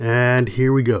And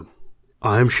here we go.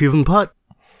 I'm Shivam Putt.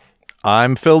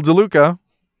 I'm Phil DeLuca.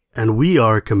 And we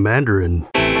are Commanderin.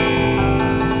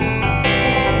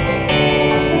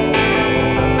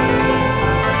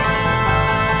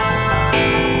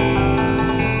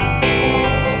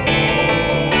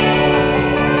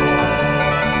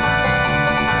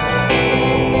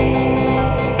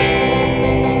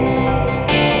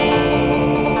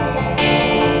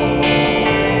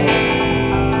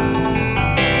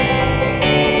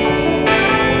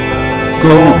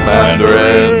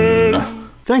 Commanderin.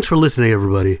 Thanks for listening,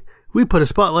 everybody. We put a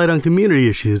spotlight on community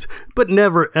issues, but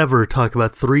never ever talk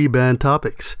about three banned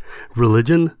topics: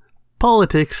 religion,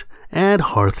 politics, and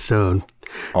Hearthstone.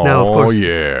 Now, of course,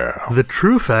 the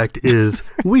true fact is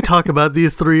we talk about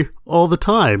these three all the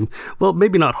time. Well,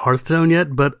 maybe not Hearthstone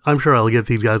yet, but I'm sure I'll get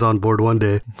these guys on board one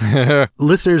day.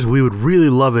 Listeners, we would really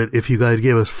love it if you guys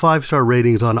gave us 5-star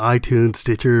ratings on iTunes,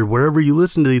 Stitcher, wherever you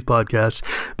listen to these podcasts,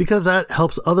 because that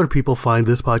helps other people find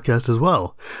this podcast as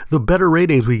well. The better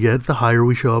ratings we get, the higher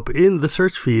we show up in the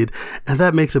search feed, and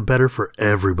that makes it better for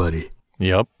everybody.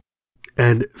 Yep.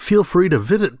 And feel free to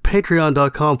visit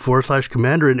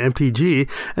patreon.com/CommanderinMTG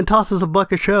and toss us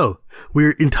 $1 a show.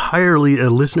 We're entirely a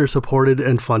listener-supported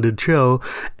and funded show,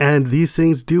 and these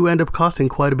things do end up costing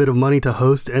quite a bit of money to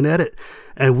host and edit.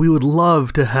 And we would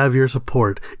love to have your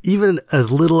support. Even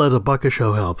as little as $1 a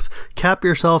show helps. Cap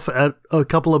yourself at a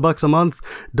couple of bucks a month.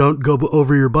 Don't go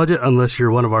over your budget unless you're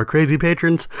one of our crazy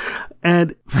patrons.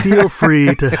 And feel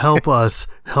free to help us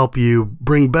help you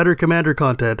bring better Commander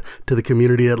content to the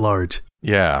community at large.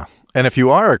 Yeah. And if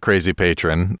you are a crazy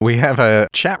patron, we have a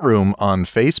chat room on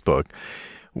Facebook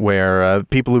where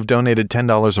people who've donated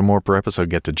 $10 or more per episode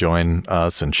get to join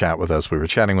us and chat with us. We were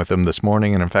chatting with them this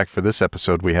morning, and in fact, for this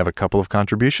episode, we have a couple of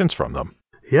contributions from them.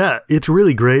 Yeah, it's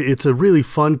really great. It's a really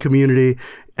fun community,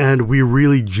 and we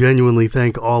really genuinely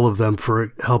thank all of them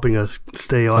for helping us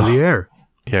stay on the air.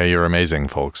 Yeah, you're amazing,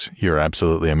 folks. You're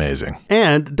absolutely amazing.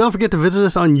 And don't forget to visit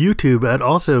us on YouTube at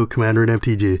also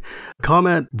CommanderinMTG.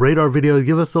 Comment, rate our videos,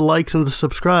 give us the likes and the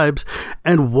subscribes,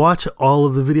 and watch all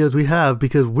of the videos we have,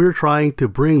 because we're trying to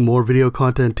bring more video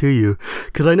content to you.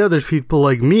 Because I know there's people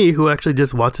like me who actually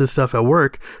just watch this stuff at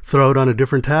work, throw it on a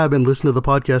different tab, and listen to the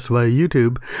podcast via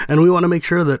YouTube. And we want to make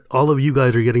sure that all of you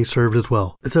guys are getting served as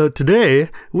well. So today,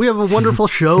 we have a wonderful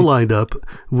show lined up,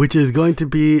 which is going to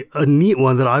be a neat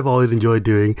one that I've always enjoyed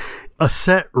doing. A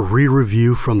set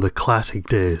re-review from the classic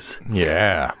days.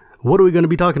 Yeah. What are we going to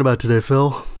be talking about today,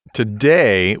 Phil?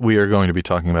 Today, we are going to be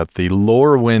talking about the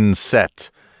Lorwyn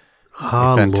set.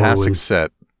 A fantastic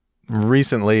set.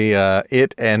 Recently,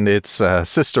 it and its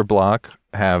sister block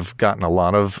have gotten a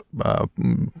lot of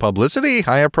publicity,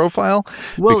 higher profile,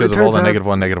 because of all the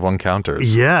 -1/-1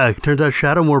 counters. Yeah, it turns out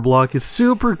Shadowmoor block is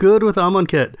super good with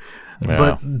Amonkhet. Yeah.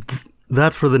 But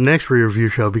that's for the next re-review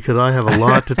show, because I have a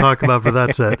lot to talk about for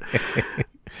that set.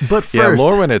 But first, yeah,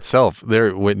 Lorwyn itself,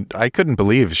 I couldn't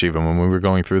believe, Shivam, when we were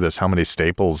going through this, how many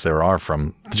staples there are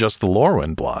from just the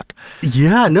Lorwyn block.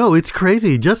 Yeah, no, it's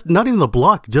crazy. Just not even the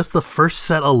block, just the first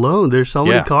set alone. There's so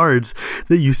many cards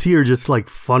that you see are just like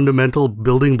fundamental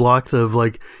building blocks of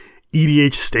like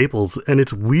EDH staples, and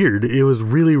it's weird. It was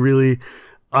really, really...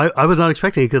 I was not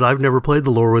expecting it, because I've never played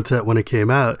the Lorwyn set when it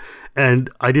came out, and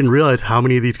I didn't realize how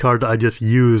many of these cards I just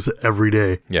use every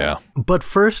day. Yeah. But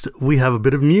first, we have a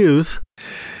bit of news.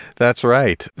 That's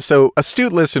right. So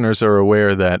astute listeners are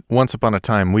aware that once upon a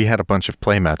time we had a bunch of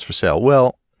playmats for sale.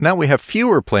 Well, now we have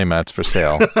fewer playmats for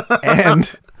sale,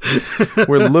 and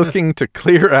we're looking to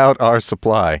clear out our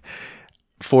supply.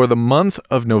 For the month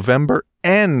of November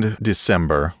and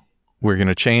December, we're going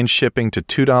to change shipping to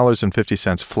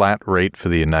 $2.50 flat rate for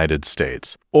the United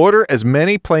States. Order as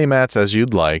many playmats as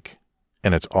you'd like,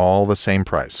 and it's all the same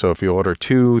price. So if you order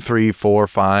 2, 3, 4,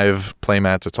 5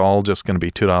 playmats, it's all just going to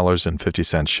be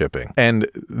 $2.50 shipping. And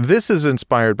this is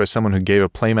inspired by someone who gave a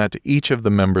playmat to each of the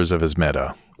members of his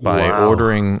meta by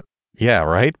ordering... Yeah,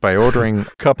 right? By ordering a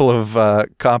couple of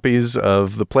copies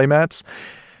of the playmats.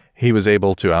 He was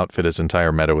able to outfit his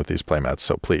entire meta with these playmats,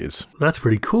 so please. That's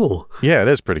pretty cool. Yeah, it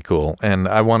is pretty cool. And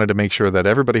I wanted to make sure that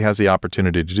everybody has the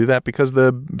opportunity to do that, because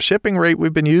the shipping rate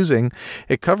we've been using,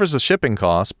 it covers the shipping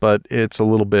costs, but it's a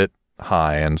little bit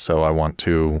high. And so I want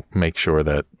to make sure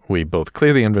that we both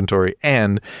clear the inventory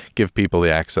and give people the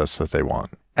access that they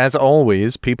want. As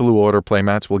always, people who order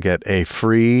playmats will get a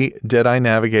free Deadeye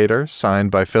Navigator signed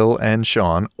by Phil and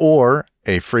Sean, or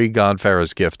a free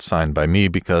Godfarer's gift signed by me,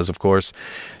 because, of course,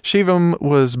 Shivam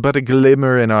was but a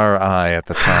glimmer in our eye at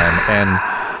the time.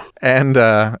 And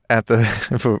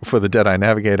for the Deadeye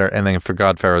Navigator, and then for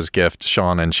Godfarrow's Gift,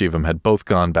 Sean and Shivam had both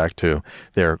gone back to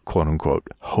their quote-unquote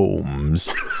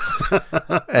homes.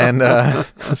 And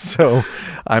so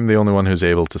I'm the only one who's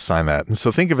able to sign that. And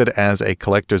so think of it as a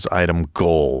collector's item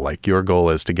goal. Like your goal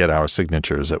is to get our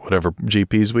signatures at whatever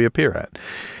GPs we appear at.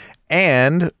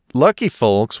 And lucky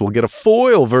folks will get a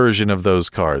foil version of those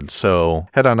cards. So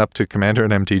head on up to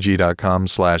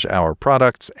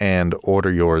commanderandmtg.com/ourproducts and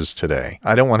order yours today.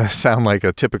 I don't want to sound like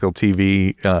a typical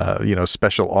TV,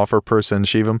 special offer person,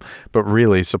 Shivam, but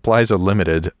really supplies are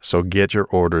limited. So get your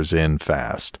orders in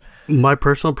fast. My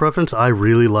personal preference, I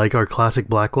really like our classic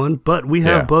black one, but we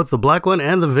have both the black one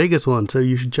and the Vegas one, so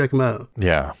you should check them out.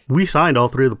 Yeah. We signed all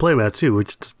three of the playmats too,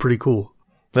 which is pretty cool.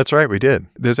 That's right, we did.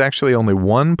 There's actually only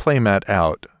one playmat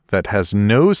out that has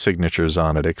no signatures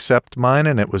on it except mine,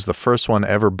 and it was the first one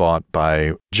ever bought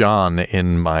by John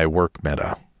in my work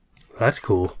meta. That's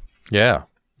cool. Yeah,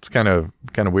 it's kind of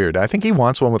weird. I think he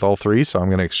wants one with all three, so I'm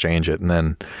going to exchange it, and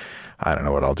then I don't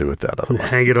know what I'll do with that other one.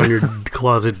 Hang it on your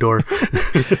closet door.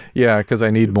 Yeah, because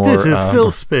I need more... This is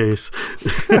Phil space.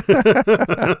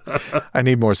 I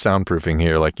need more soundproofing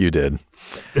here like you did.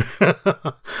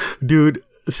 Dude,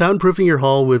 soundproofing your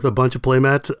hall with a bunch of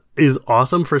playmats is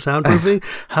awesome for soundproofing.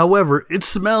 However, it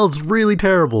smells really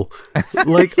terrible.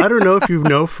 Like, I don't know if you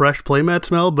know fresh playmat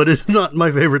smell, but it's not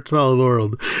my favorite smell in the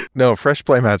world. No, fresh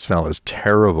playmat smell is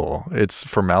terrible. It's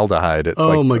formaldehyde. It's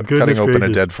cutting open a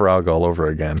dead frog all over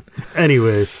again.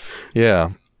 Anyways. Yeah.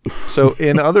 So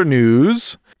in other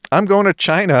news, I'm going to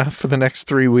China for the next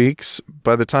 3 weeks.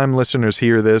 By the time listeners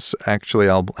hear this, actually,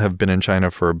 I'll have been in China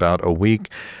for about a week.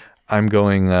 I'm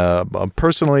going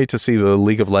personally to see the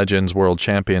League of Legends World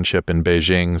Championship in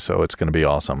Beijing, so it's going to be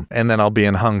awesome. And then I'll be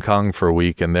in Hong Kong for a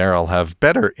week, and there I'll have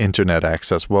better internet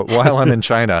access. While I'm in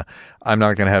China, I'm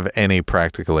not going to have any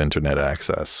practical internet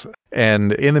access.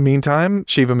 And in the meantime,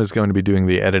 Shivam is going to be doing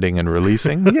the editing and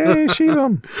releasing. Yay,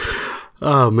 Shivam!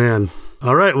 Oh, man.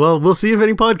 All right, well, we'll see if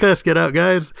any podcasts get out,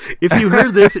 guys. If you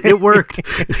heard this, it worked.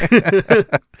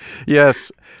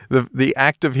 Yes, the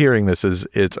act of hearing this is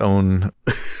its own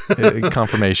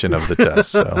confirmation of the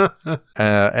test. So,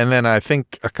 and then I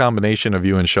think a combination of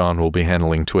you and Sean will be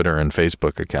handling Twitter and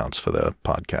Facebook accounts for the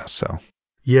podcast. So,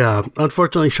 yeah,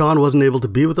 unfortunately, Sean wasn't able to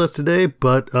be with us today,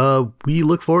 but we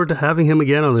look forward to having him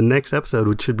again on the next episode,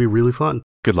 which should be really fun.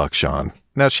 Good luck, Sean.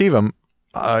 Now, Shivam,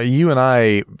 you and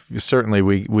I, certainly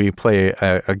we play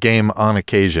a game on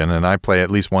occasion, and I play at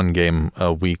least one game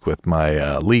a week with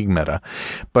my league meta.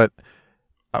 But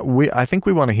I think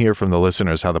we want to hear from the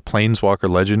listeners how the Planeswalker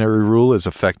Legendary rule is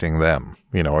affecting them.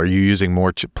 You know, are you using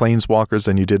more Planeswalkers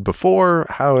than you did before?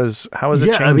 How is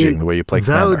it changing the way you play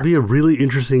Commander? That would be a really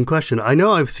interesting question. I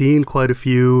know I've seen quite a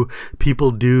few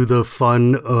people do the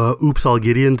fun Oops All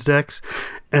Gideons decks.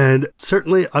 And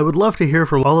certainly, I would love to hear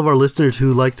from all of our listeners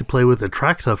who like to play with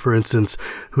Atraxa, for instance,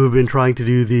 who have been trying to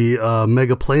do the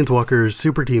Mega Planeswalker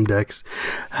Super Team decks.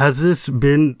 Has this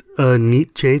been a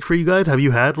neat change for you guys? Have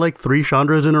you had like 3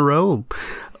 Chandras in a row?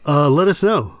 Let us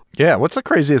know. Yeah, what's the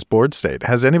craziest board state?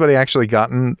 Has anybody actually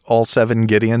gotten all 7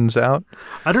 Gideons out?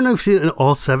 I don't know if I've seen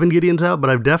all 7 Gideons out, but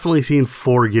I've definitely seen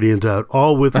 4 Gideons out,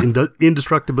 all with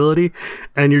indestructibility.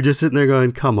 And you're just sitting there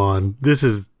going, come on, this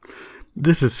is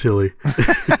silly.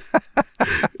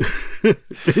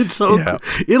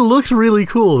 It looks really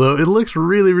cool, though. It looks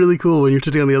really, really cool when you're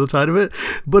sitting on the other side of it,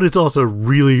 but it's also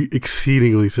really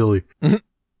exceedingly silly.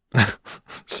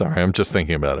 Sorry, I'm just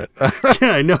thinking about it.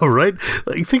 Yeah, I know, right?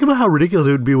 Like, think about how ridiculous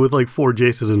it would be with like 4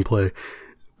 Jaces in play.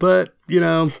 But,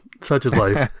 such is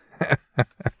life.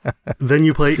 Then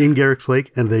you play in Garrick's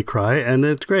Wake and they cry, and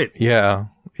it's great. Yeah.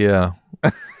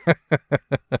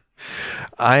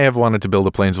 I have wanted to build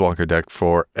a Planeswalker deck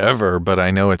forever, but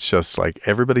I know it's just like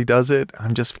everybody does it.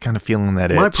 I'm just kind of feeling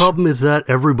that itch. My problem is that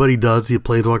everybody does the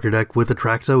Planeswalker deck with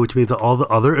Atraxa, which means that all the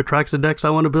other Atraxa decks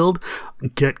I want to build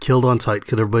get killed on sight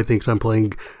because everybody thinks I'm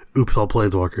playing Oops All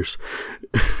Planeswalkers.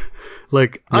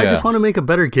 I just want to make a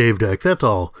better cave deck, that's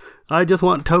all. I just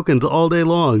want tokens all day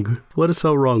long. What is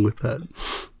so wrong with that?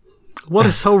 What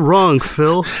is so wrong,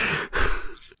 Phil?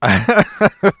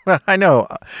 I know.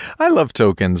 I love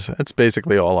tokens. That's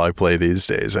basically all I play these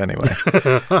days anyway.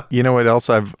 You know what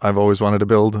else I've always wanted to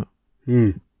build?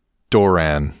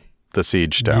 Doran, the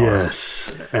Siege Tower.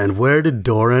 Yes. And where did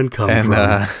Doran come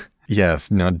from?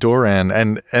 Yes, no, Doran,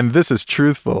 and this is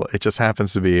truthful. It just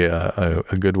happens to be a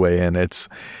good way in.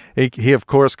 He of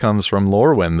course comes from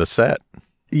Lorwyn, the set.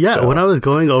 Yeah, so when I was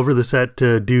going over the set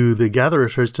to do the Gatherer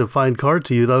search to find cards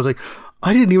to use, I was like,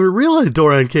 I didn't even realize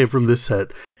Doran came from this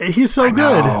set. He's so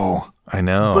good. I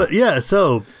know. But yeah,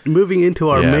 so moving into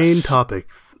our main topic,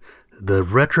 the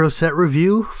retro set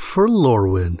review for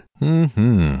Lorwyn.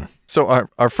 Mm-hmm. So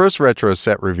our first retro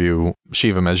set review,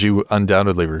 Shivam, as you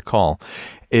undoubtedly recall,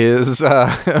 was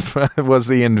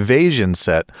the Invasion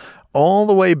set all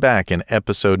the way back in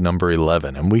episode number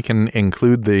 11. And we can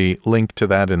include the link to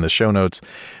that in the show notes.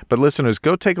 But listeners,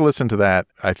 go take a listen to that.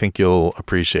 I think you'll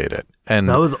appreciate it. And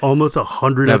that was almost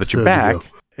 100 now episodes that you're back, ago.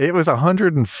 It was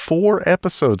 104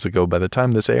 episodes ago by the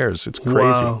time this airs. It's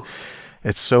crazy. Wow.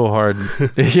 It's so hard.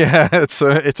 Yeah, it's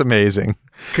amazing.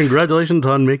 Congratulations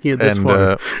on making it this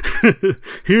far.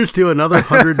 Here's to another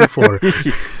 104.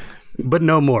 But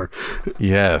no more.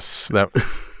 Yes.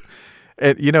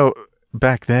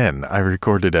 Back then, I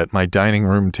recorded at my dining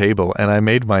room table, and I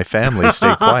made my family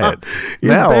stay quiet.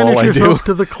 Now all I do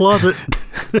to the closet.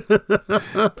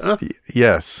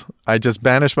 Yes, I just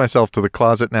banish myself to the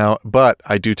closet now, but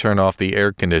I do turn off the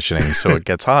air conditioning so it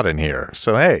gets hot in here.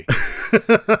 So hey.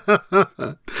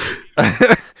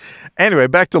 Anyway,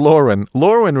 back to Lorwyn.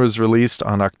 Lorwyn was released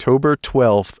on October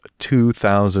 12th,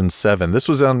 2007. This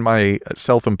was on my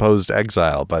self-imposed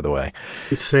exile, by the way.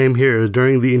 Same here,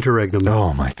 during the interregnum.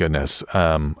 Oh, my goodness.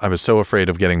 I was so afraid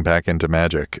of getting back into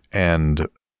Magic, and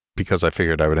because I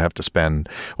figured I would have to spend,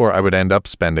 or I would end up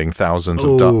spending thousands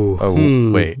of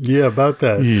dollars. Wait. Yeah, about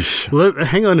that.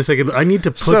 Hang on a second. I need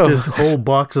to put this whole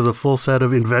box of the full set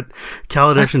of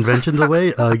Kaladesh inventions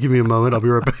away. Give me a moment. I'll be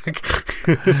right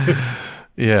back.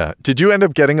 Yeah. Did you end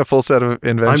up getting a full set of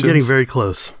inventions? I'm getting very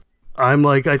close. I'm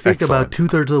I think Excellent. about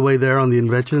 2/3 of the way there on the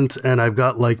inventions, and I've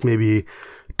got maybe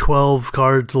 12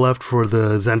 cards left for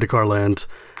the Zendikar lands,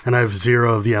 and I have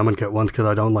 0 of the Amonkhet ones because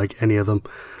I don't like any of them.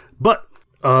 But,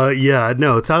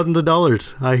 thousands of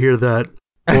dollars. I hear that.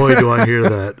 Boy, do I hear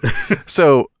that.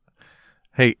 So,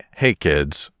 hey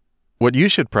kids, what you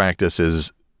should practice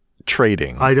is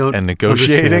trading and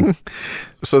negotiating understand.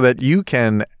 So that you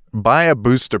can buy a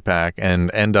booster pack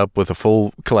and end up with a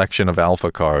full collection of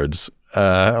alpha cards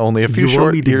only a few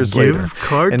short years later.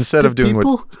 Instead of doing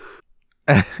people?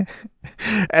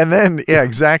 And then, yeah,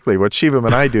 exactly. What Shivam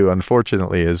and I do,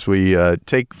 unfortunately, is we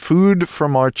take food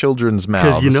from our children's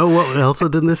mouths. Because you know what else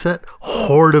was in this set?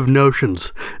 Hoard of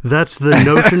notions. That's the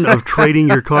notion of trading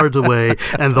your cards away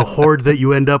and the hoard that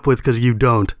you end up with because you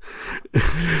don't.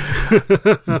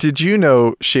 Did you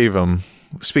know, Shivam,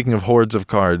 speaking of hoards of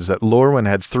cards, that Lorwyn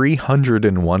had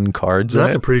 301 cards in it?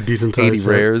 That's a pretty decent size 80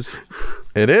 rares.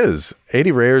 It is.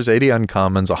 80 rares, 80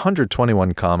 uncommons,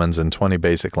 121 commons, and 20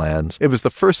 basic lands. It was the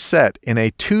first set in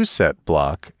a 2-set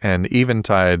block, and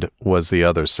Eventide was the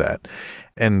other set.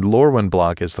 And Lorwyn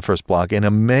block is the first block in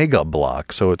a mega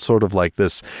block, so it's sort of like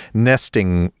this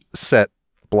nesting set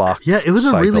block. Yeah, it was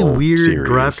a really weird series.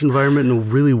 draft environment and a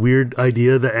really weird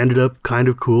idea that ended up kind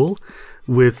of cool,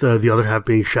 with the other half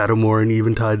being Shadowmoor and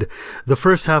Eventide. The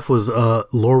first half was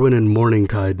Lorwyn and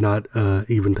Morningtide, not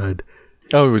Eventide.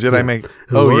 Oh, did I make...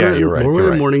 Oh, yeah, you're right.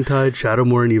 Lorwyn and Morningtide,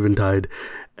 Shadowmoor and Eventide.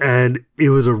 And it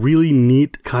was a really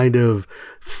neat kind of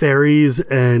fairies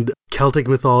and Celtic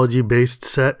mythology based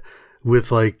set with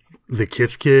the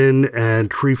Kithkin and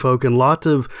tree folk and lots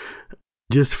of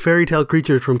just fairy tale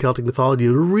creatures from Celtic mythology.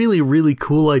 A really, really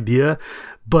cool idea.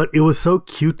 But it was so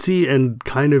cutesy and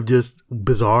kind of just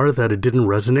bizarre that it didn't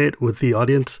resonate with the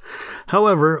audience.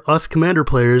 However, us Commander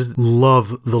players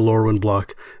love the Lorwyn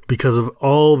block because of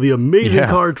all the amazing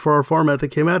cards for our format that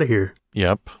came out of here.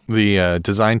 Yep. The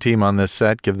design team on this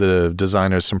set, give the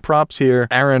designers some props here.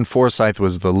 Aaron Forsyth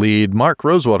was the lead. Mark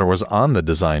Rosewater was on the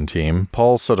design team.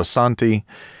 Paul Sotosanti,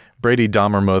 Brady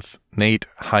Dommermuth, Nate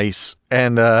Heiss,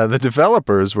 and the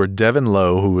developers were Devin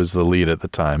Lowe, who was the lead at the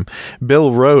time,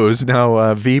 Bill Rose,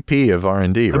 now VP of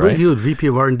R&D, right? I believe he was VP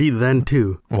of R&D then,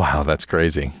 too. Wow, that's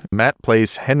crazy. Matt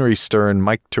Place, Henry Stern,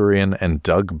 Mike Turian, and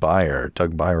Doug Beyer.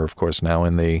 Doug Beyer, of course, now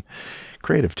in the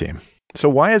creative team. So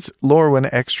why is Lorwyn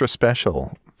extra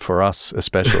special? For us,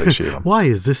 especially, Shivam. Why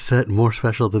is this set more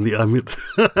special than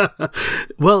the...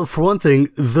 Well, for one thing,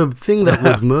 the thing that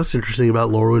was most interesting about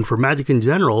Lorwyn for Magic in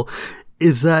general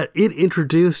is that it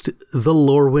introduced the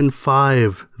Lorwyn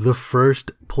 5, the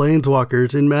first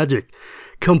Planeswalkers in Magic.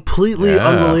 Completely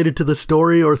unrelated to the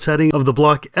story or setting of the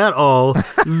block at all.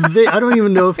 I don't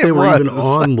even know if they were even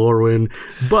on Lorwyn,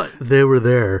 but they were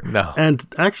there. No. And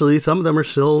actually, some of them are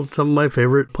still some of my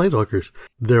favorite Planeswalkers.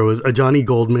 There was Ajani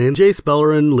Goldmane, Jace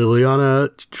Beleren, Liliana,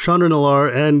 Chandra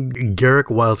Nalaar, and Garruk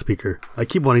Wildspeaker. I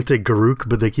keep wanting to say Garruk,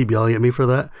 but they keep yelling at me for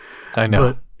that. I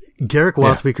know. But Garruk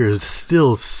Wildspeaker is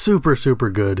still super,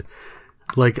 super good.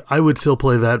 I would still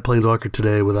play that Planeswalker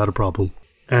today without a problem.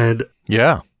 And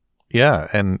yeah,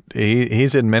 and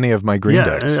he's in many of my green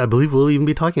decks. I believe we'll even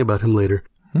be talking about him later.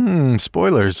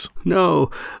 Spoilers.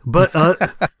 No, but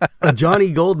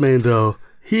Ajani Goldmane, though,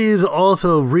 He's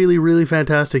also really, really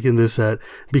fantastic in this set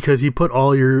because he put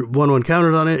all your 1/1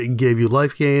 counters on it, gave you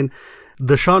life gain.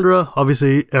 The Chandra,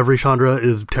 obviously every Chandra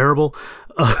is terrible.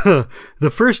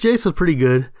 The first Jace was pretty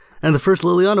good, and the first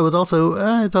Liliana was also,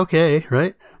 it's okay,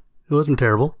 right? It wasn't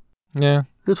terrible. Yeah.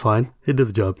 It's fine. It did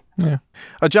the job. Yeah.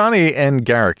 Ajani and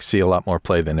Garruk see a lot more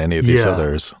play than any of these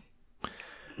others.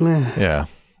 Yeah.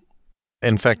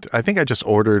 In fact, I think I just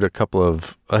ordered a couple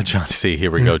of Ajani. See,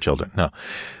 here we go, children. No.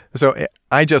 So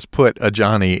I just put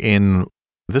Ajani in.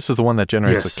 This is the one that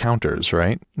generates the counters,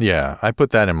 right? Yeah. I put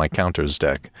that in my counters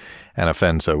deck,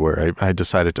 Anafenza, where I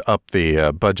decided to up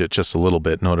the budget just a little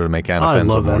bit in order to make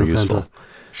Anafenza more useful.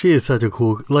 She is such a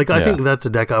cool... I think that's a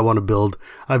deck I want to build.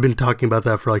 I've been talking about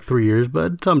that for 3 years,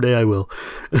 but someday I will.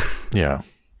 Yeah.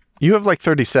 You have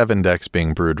 37 decks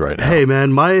being brewed right now. Hey,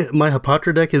 man, my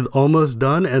Hapatra deck is almost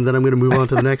done, and then I'm going to move on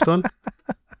to the next one.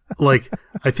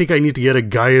 I think I need to get a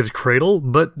Gaia's Cradle,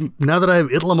 but now that I have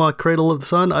Itlimoc Cradle of the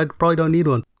Sun, I probably don't need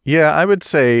one. Yeah, I would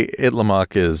say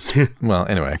Itlimoc is... Well,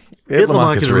 anyway.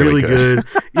 Itlimoc is really good.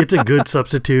 It's a good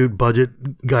substitute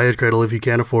budget Gaia's Cradle if you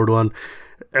can't afford one.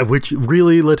 Which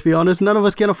really, let's be honest, none of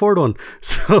us can afford one.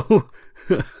 So,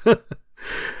 but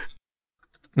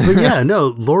yeah,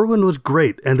 no, Lorwyn was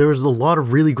great. And there was a lot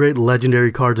of really great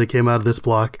legendary cards that came out of this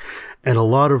block and a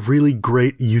lot of really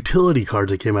great utility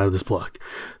cards that came out of this block.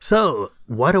 So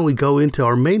why don't we go into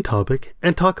our main topic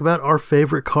and talk about our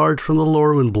favorite cards from the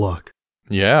Lorwyn block?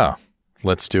 Yeah,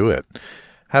 let's do it.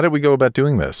 How did we go about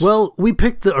doing this? Well, we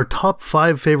picked our top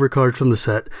 5 favorite cards from the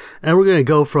set, and we're going to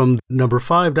go from number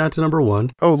 5 down to number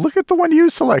 1. Oh, look at the one you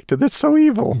selected. That's so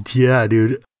evil. Yeah,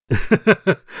 dude.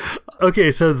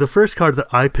 Okay, so the first card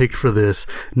that I picked for this,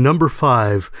 number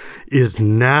 5, is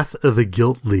Nath of the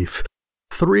Gilt-Leaf.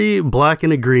 3 black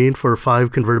and a green for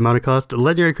 5 converted mana cost, a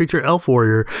legendary creature elf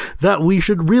warrior that we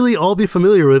should really all be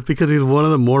familiar with because he's one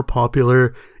of the more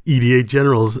popular EDH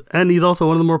generals, and he's also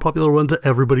one of the more popular ones that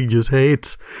everybody just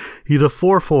hates. He's a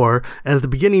 4/4, and at the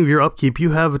beginning of your upkeep, you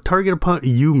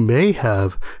may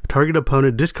have target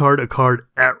opponent discard a card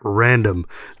at random.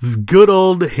 Good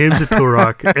old Hymn to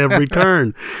Turok every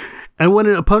turn. And when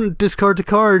an opponent discards a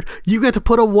card, you get to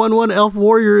put a 1/1 elf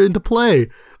warrior into play.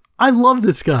 I love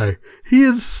this guy. He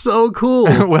is so cool.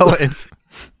 Well,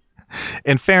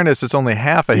 in fairness, it's only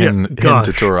half a hymn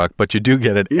to Turok, but you do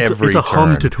get it every turn. It's a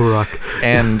hum to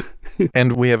Turok.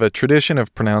 And we have a tradition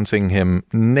of pronouncing him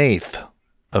Nath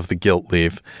of the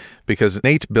Gilt-Leaf, because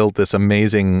Nate built this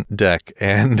amazing deck,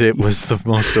 and it was the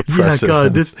most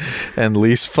oppressive and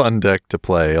least fun deck to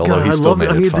play, although he still made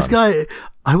it fun. This guy...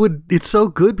 it's so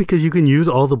good because you can use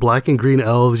all the black and green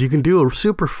elves. You can do a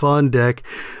super fun deck,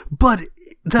 but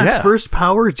that first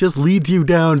power just leads you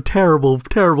down terrible,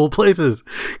 terrible places.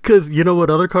 Because you know what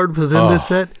other card was in this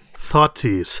set?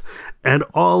 Thoughtseize. And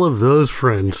all of those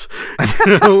friends.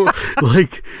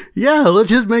 Let's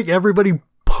just make everybody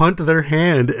punt their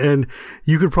hand. And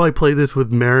you could probably play this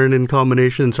with Marin in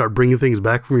combination and start bringing things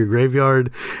back from your graveyard.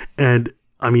 And,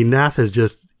 Nath is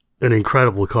just an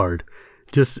incredible card.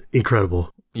 Just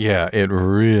incredible. Yeah, it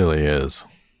really is.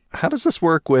 How does this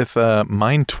work with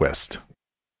Mind Twist?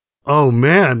 Oh,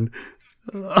 man.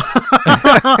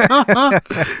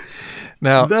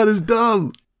 Now, that is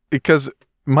dumb. Because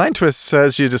Mind Twist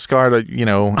says you discard,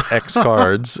 X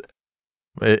cards.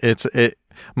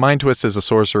 Mind Twist is a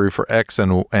sorcery for X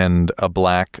and a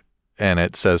black, and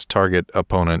it says target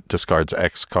opponent discards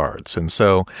X cards. And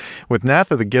so with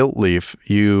Nath of the Gilt-Leaf,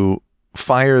 you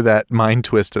fire that Mind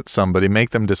Twist at somebody,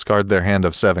 make them discard their hand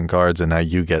of 7 cards, and now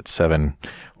you get 7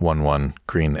 1/1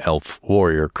 green elf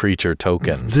warrior creature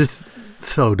tokens. This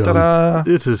so dumb. Ta-da.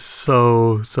 This is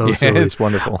so silly. It's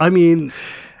wonderful.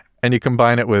 And you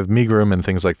combine it with Migrum and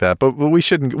things like that. But we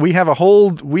shouldn't. We have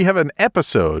an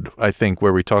episode, I think,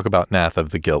 where we talk about Nath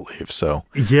of the Gilt-Leaf. So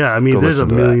yeah, there's a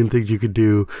million things you could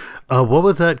do. What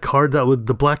was that card that was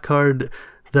the black card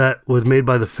that was made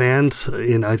by the fans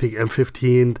in, I think,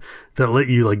 M15 that let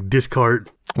you discard?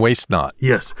 Waste Not.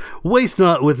 Yes. Waste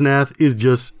Not with Nath is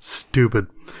just stupid.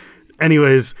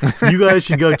 Anyways, you guys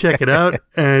should go check it out.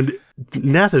 And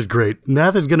Nath is great.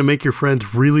 Nath is going to make your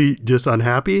friends really just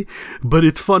unhappy, but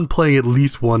it's fun playing at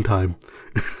least one time.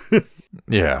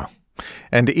 Yeah.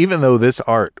 And even though this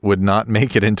art would not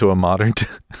make it into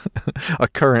a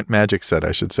current Magic set,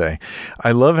 I should say,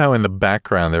 I love how in the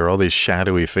background there are all these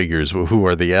shadowy figures who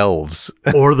are the elves.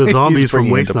 Or the zombies from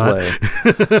Waste Not.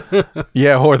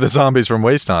 Yeah, or the zombies from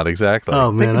Waste Not, exactly.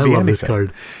 Oh, man, I love this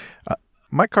card.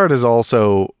 My card is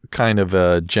also kind of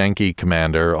a janky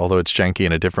commander, although it's janky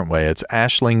in a different way. It's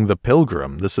Ashling the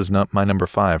Pilgrim. This is not my number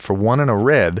 5. For 1 and a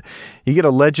red, you get a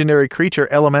legendary creature,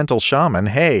 Elemental Shaman.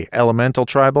 Hey, Elemental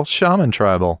Tribal, Shaman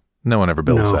Tribal. No one ever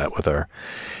builds that with her.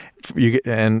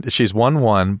 And she's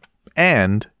 1/1,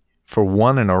 and for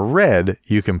 1 and a red,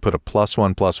 you can put a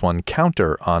 +1/+1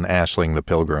 counter on Aisling the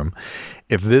Pilgrim.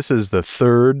 If this is the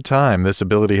third time this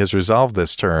ability has resolved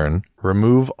this turn,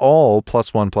 remove all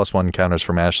 +1/+1 counters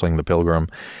from Aisling the Pilgrim,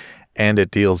 and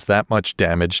it deals that much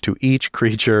damage to each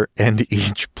creature and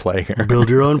each player. Build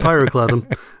your own Pyroclasm.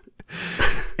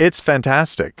 It's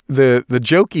fantastic. The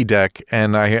jokey deck,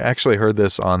 and I actually heard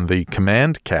this on the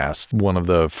Command Cast, one of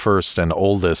the first and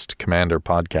oldest Commander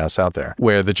podcasts out there,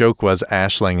 where the joke was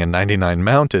Aisling and 99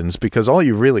 Mountains, because all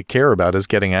you really care about is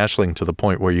getting Aisling to the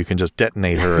point where you can just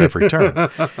detonate her every turn.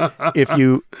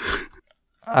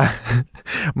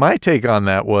 My take on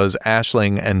that was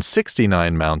Aisling and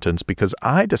 69 Mountains, because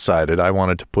I decided I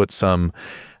wanted to put some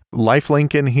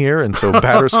lifelink in here, and so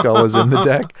Batterskull is in the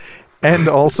deck. And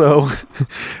also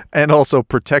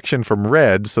protection from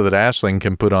red, so that Aisling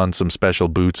can put on some special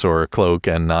boots or a cloak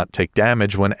and not take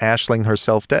damage when Aisling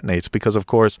herself detonates. Because, of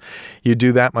course, you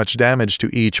do that much damage to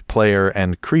each player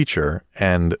and creature,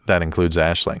 and that includes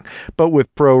Aisling. But with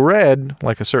Pro Red,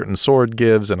 like a certain sword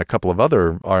gives and a couple of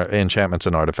other enchantments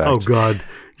and artifacts. Oh, God.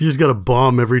 You just got to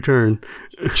bomb every turn.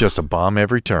 Just a bomb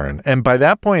every turn. And by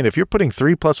that point, if you're putting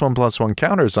 3 +1/+1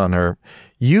 counters on her,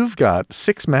 you've got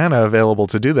 6 mana available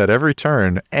to do that every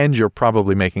turn, and you're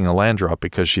probably making a land drop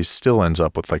because she still ends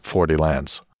up with like 40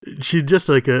 lands. She's just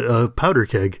like a powder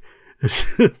keg.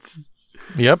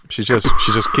 Yep, she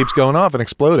just keeps going off and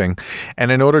exploding.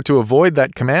 And in order to avoid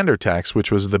that commander tax,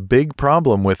 which was the big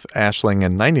problem with Aisling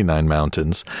and 99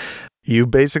 Mountains, you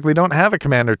basically don't have a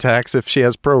commander tax if she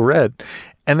has Pro Red.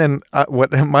 And then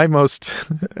what my most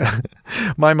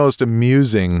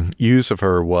amusing use of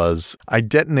her was I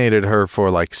detonated her for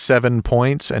like 7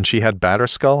 points, and she had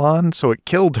Batterskull on, so it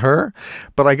killed her.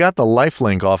 But I got the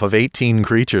lifelink off of 18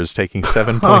 creatures taking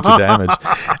 7 points of damage.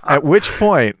 At which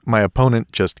point my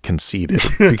opponent just conceded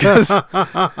because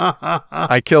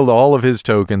I killed all of his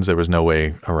tokens. There was no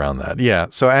way around that. Yeah,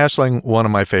 so Aisling, one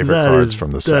of my favorite cards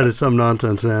from the set. That is some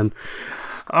nonsense, man.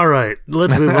 All right,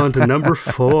 let's move on to number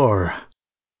 4.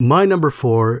 My number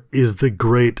 4 is the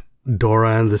great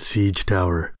Doran the Siege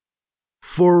Tower.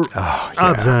 For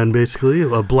Abzan, basically,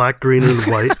 a black, green, and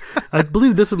white. I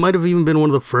believe this might have even been one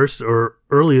of the first or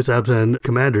earliest Abzan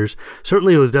commanders.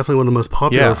 Certainly, it was definitely one of the most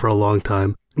popular for a long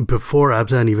time, before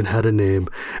Abzan even had a name.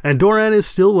 And Doran is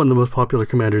still one of the most popular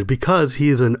commanders because he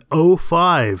is an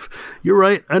 05. You're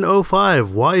right, an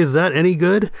 05. Why is that any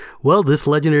good? Well, this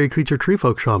legendary creature,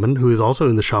 Treefolk Shaman, who is also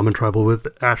in the Shaman tribal with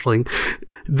Aisling,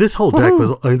 this whole deck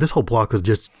this whole block was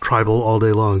just tribal all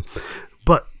day long.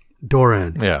 But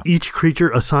Doran, each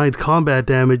creature assigns combat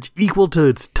damage equal to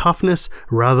its toughness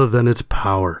rather than its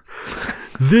power.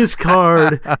 This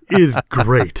card is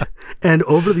great. And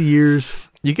over the years,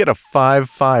 you get a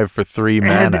 5/5 for 3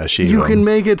 mana, Sheila. You can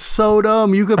make it so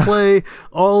dumb. You could play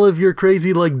all of your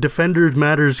crazy like Defenders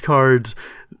Matters cards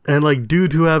and like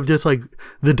dudes who have just like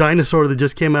the dinosaur that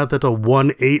just came out that's a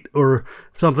 1/8 or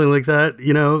something like that,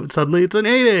 you know, suddenly it's an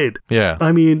 8/8. Yeah.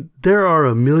 I mean, there are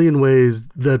a million ways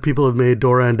that people have made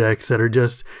Doran decks that are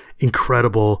just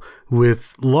incredible,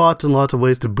 with lots and lots of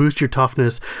ways to boost your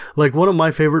toughness. Like one of my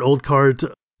favorite old cards,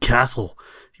 Castle,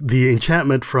 the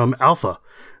enchantment from Alpha,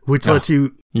 which lets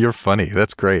you... You're funny.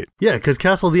 That's great. Yeah, because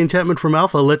Castle, the enchantment from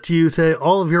Alpha, lets you say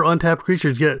all of your untapped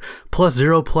creatures get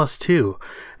 +0/+2.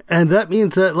 And that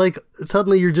means that, like,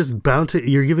 suddenly you're just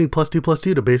you're giving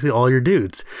 +2/+2 to basically all your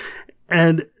dudes.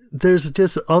 And there's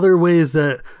just other ways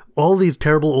that all these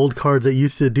terrible old cards that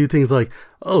used to do things like,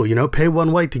 oh, you know, pay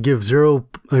 1 white to give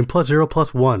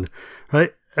 +0/+1,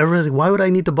 right? Everyone's like, why would I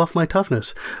need to buff my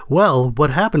toughness? Well, what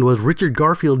happened was Richard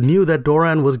Garfield knew that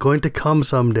Doran was going to come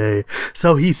someday.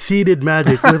 So he seeded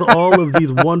Magic with all of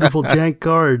these wonderful jank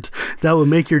cards that would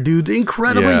make your dudes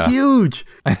incredibly huge.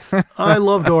 I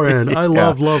love Doran. I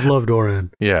love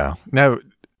Doran. Yeah. Now,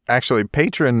 actually,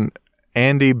 patron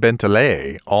Andy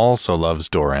Bentalay also loves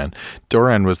Doran.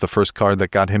 Doran was the first card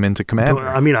that got him into Commander.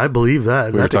 I mean, I believe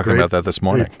that. We were talking about that this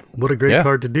morning. What a great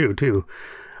card to do, too.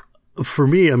 For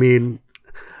me, I mean...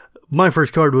 my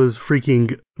first card was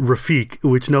freaking Rafiq,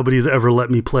 which nobody's ever let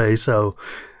me play, so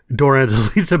Doran's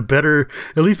at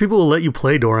least people will let you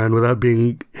play Doran without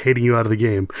hating you out of the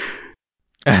game.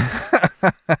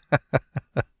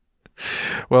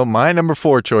 Well, my number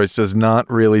 4 choice does not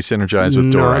really synergize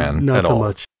with Doran not at all.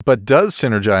 Much. But does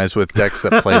synergize with decks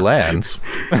that play lands.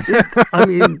 I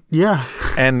mean, yeah.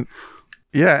 And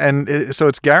Yeah, and so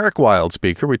it's Garruk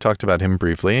Wildspeaker. We talked about him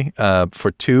briefly.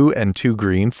 For 2 and 2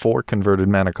 green, 4 converted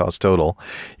mana cost total.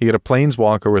 You get a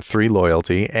Planeswalker with 3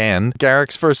 loyalty, and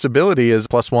Garruk's first ability is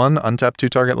 +1, untap 2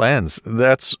 target lands.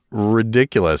 That's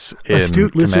ridiculous in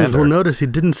Astute listeners Commander. will notice he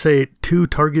didn't say 2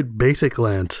 target basic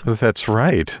lands. That's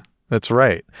right. That's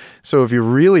right. So if you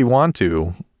really want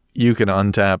to, you can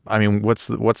untap. I mean, what's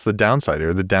the downside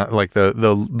here?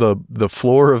 The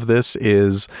floor of this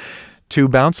is 2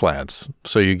 bounce lands,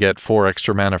 so you get 4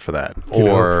 extra mana for that.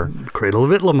 Cradle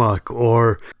of Itlimoc,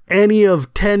 or any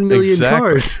of 10 million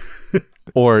cards.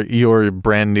 Or your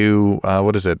brand new,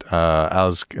 what is it?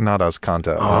 Not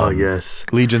Azcanta. Oh, yes.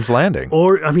 Legion's Landing.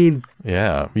 Or, I mean...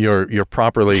 Yeah, your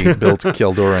properly built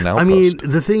Kildoran Outpost. I mean,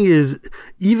 the thing is,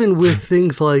 even with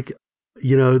things like,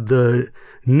 the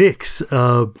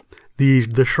Nyx,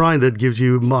 the shrine that gives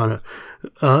you mana,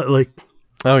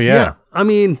 oh, yeah. I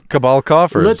mean, Cabal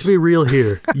Coffers. Let's be real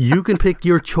here. You can pick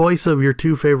your choice of your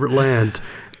 2 favorite lands,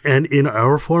 and in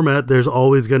our format, there's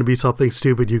always going to be something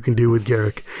stupid you can do with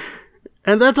Garruk.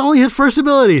 And that's only his first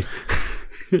ability.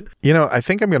 I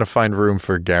think I'm going to find room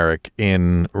for Garruk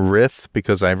in Rith,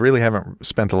 because I really haven't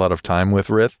spent a lot of time with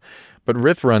Rith. But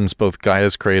Rith runs both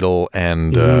Gaia's Cradle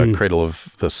and Cradle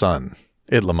of the Sun.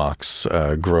 Itlimoc's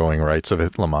Growing Rights of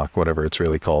Itlimoc, whatever it's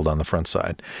really called on the front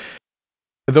side.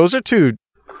 Those are 2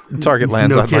 target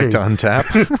lands I'd like to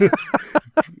untap.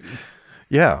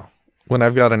 Yeah. When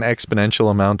I've got an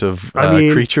exponential amount of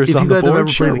creatures on the board. If you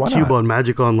guys have ever played the Cube on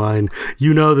Magic Online,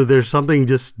 you know that there's something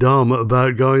just dumb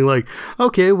about going like,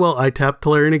 okay, well, I tap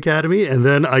Tolarian Academy, and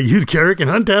then I use Garruk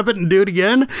and untap it and do it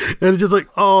again. And it's just like,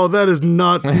 oh, that is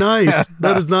not nice.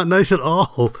 That is not nice at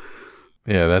all.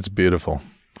 Yeah, that's beautiful.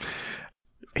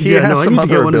 He has some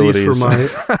other abilities. I need to get one of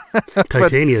these for my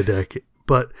Titania deck.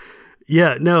 But,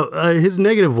 yeah, no, his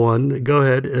 -1, go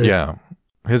ahead. Yeah.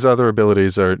 His other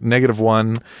abilities are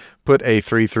 -1, put a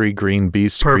 3/3 green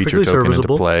beast creature token into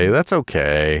play. That's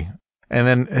okay. And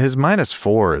then his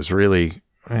 -4 is really,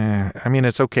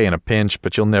 it's okay in a pinch,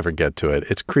 but you'll never get to it.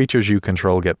 It's creatures you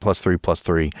control get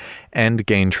 +3/+3 and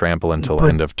gain trample until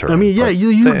end of turn. I mean, yeah,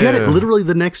 you get it literally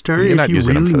the next turn if you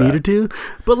really needed to.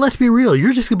 But let's be real,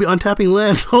 you're just going to be untapping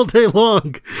lands all day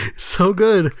long. So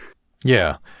good.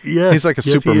 Yeah. Yes, he's like a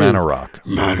super mana rock.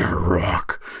 Mana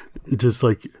rock. Just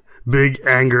like big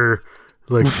anger,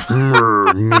 like,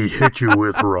 me hit you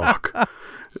with rock.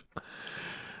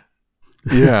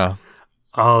 Yeah.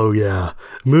 Oh, yeah.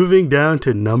 Moving down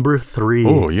to number 3.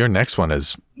 Oh, your next one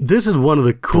is... This is one of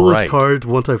the coolest cards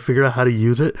once I figured out how to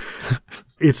use it.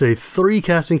 It's a 3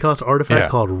 casting cost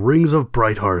artifact called Rings of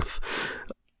Brighthearth.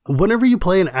 Whenever you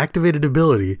play an activated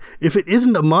ability, if it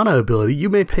isn't a mana ability, you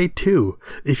may pay 2.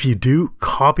 If you do,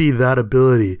 copy that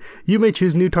ability. You may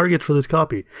choose new targets for this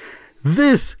copy.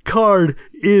 This card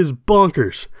is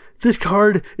bonkers. This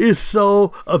card is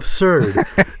so absurd.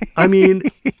 I mean,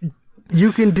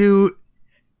 you can do...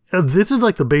 this is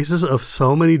like the basis of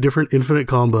so many different infinite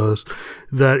combos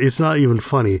that it's not even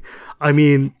funny. I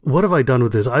mean, what have I done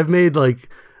with this? I've made like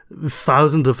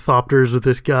thousands of Thopters with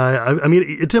this guy. I mean,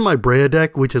 it's in my Brea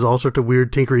deck, which has all sorts of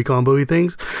weird tinkery combo-y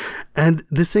things. And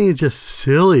this thing is just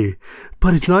silly.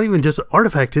 But it's not even just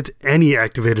artifacts, it's any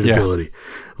activated ability.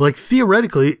 Like,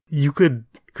 theoretically,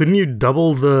 couldn't you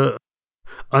double the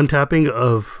untapping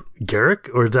of Garruk,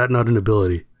 or is that not an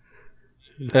ability?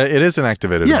 It is an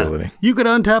activated ability. You could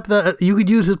untap that, you could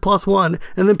use his +1,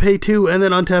 and then pay 2, and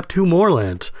then untap 2 more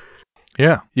lands.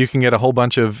 Yeah, you can get a whole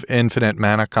bunch of infinite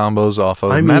mana combos off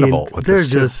of Mana Vault with this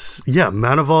too.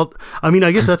 Mana Vault. I mean,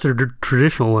 I guess that's a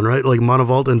traditional one, right? Like Mana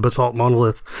Vault and Basalt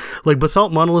Monolith. Like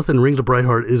Basalt Monolith and Rings of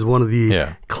Brighthearth is one of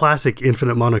the classic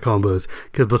infinite mana combos,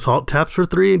 because Basalt taps for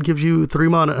 3 and gives you 3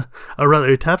 mana. Or rather,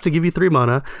 it taps to give you 3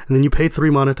 mana, and then you pay 3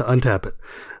 mana to untap it.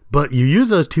 But you use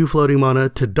those 2 floating mana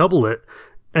to double it,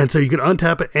 and so you can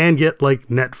untap it and get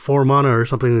like net 4 mana or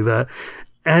something like that.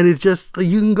 And it's just,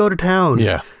 you can go to town.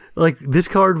 Yeah. Like, this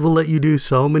card will let you do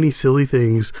so many silly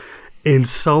things in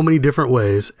so many different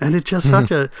ways. And it's just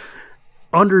such a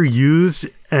underused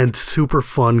and super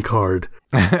fun card.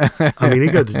 I mean,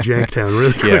 it goes to Janktown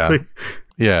really quickly.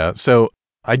 Yeah. So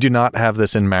I do not have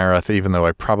this in Marath, even though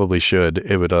I probably should.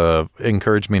 It would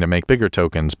encourage me to make bigger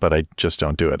tokens, but I just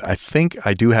don't do it. I think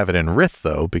I do have it in Rith,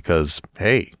 though, because,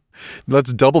 hey,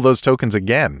 let's double those tokens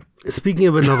again. Speaking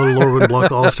of another Lorwyn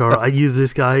Block All-Star, I use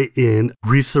this guy in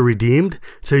Wreaths the Redeemed,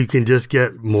 so you can just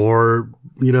get more,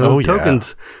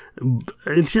 tokens.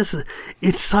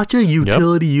 It's such a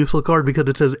utility useful card because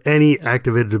it says any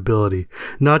activated ability,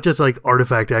 not just like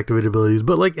artifact activated abilities,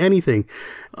 but like anything.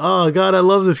 Oh God, I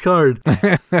love this card.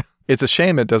 It's a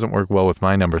shame it doesn't work well with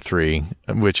my number 3,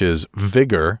 which is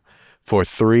Vigor. for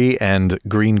 3 and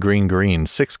green,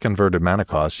 6 converted mana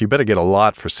cost. You better get a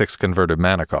lot for 6 converted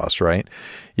mana cost, right?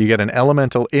 You get an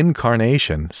Elemental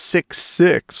Incarnation,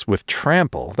 6/6 with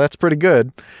Trample. That's pretty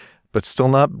good, but still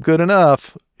not good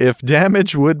enough. If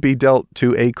damage would be dealt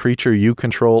to a creature you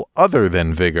control other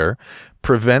than Vigor,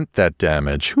 prevent that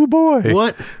damage. Oh boy.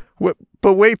 What?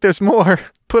 But wait, there's more.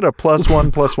 Put a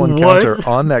 +1/+1 counter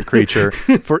on that creature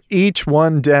for each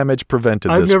 1 damage prevented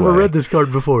I've this way. never read this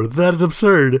card before. That is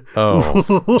absurd. Oh,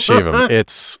 Shivam,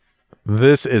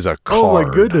 this is a card. Oh my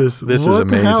goodness. This what is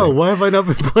amazing. The hell? Why have I not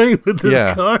been playing with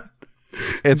this card?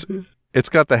 It's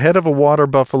got the head of a water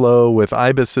buffalo with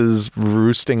ibises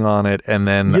roosting on it, and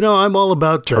then I'm all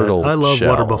about turtle that. I love shell.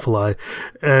 water buffalo,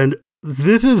 and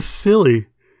this is silly.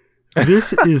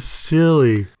 This is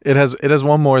silly. It has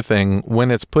one more thing. When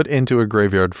it's put into a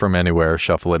graveyard from anywhere,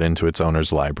 shuffle it into its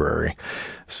owner's library.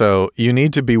 So you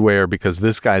need to beware because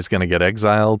this guy's going to get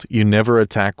exiled. You never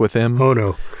attack with him. Oh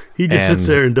no, he just sits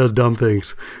there and does dumb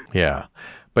things. Yeah,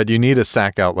 but you need a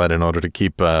sack outlet in order to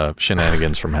keep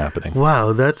shenanigans from happening.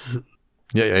 Wow, that's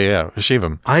yeah.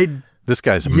 Shivam, this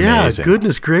guy's amazing. Yeah,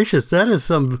 goodness gracious, that is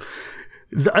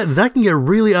that can get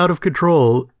really out of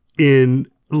control in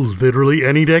literally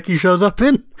any deck he shows up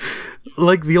in.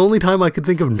 Like, the only time I could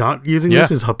think of not using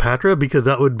this is Hapatra, because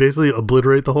that would basically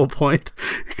obliterate the whole point,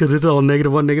 because it's all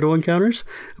 -1/-1 counters.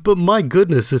 But my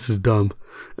goodness, this is dumb.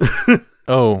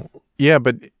 Oh, yeah,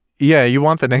 but yeah, you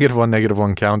want the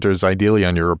 -1/-1 counters ideally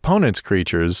on your opponent's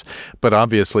creatures, but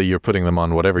obviously you're putting them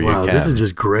on whatever you can. Wow, this is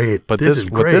just great. But this is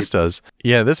great. What this does,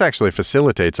 this actually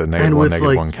facilitates a -1/-1 and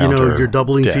with counter. your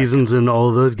doubling deck. seasons and all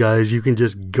of those guys, you can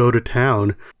just go to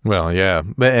town. Well, yeah,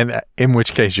 and in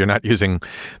which case you're not using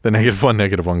the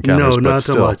 -1/-1 counters. No, but not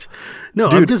still. so much. No,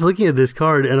 Dude. I'm just looking at this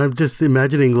card and I'm just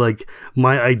imagining like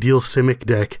my ideal Simic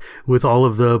deck with all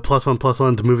of the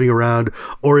 +1/+1s moving around,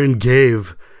 or in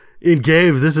Gave. In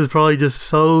Gave, this is probably just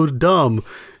so dumb.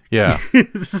 Yeah.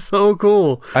 It's so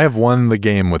cool. I have won the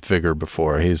game with Vigor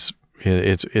before. It's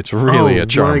really a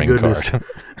charming card.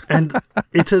 And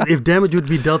if damage would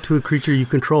be dealt to a creature you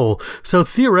control. So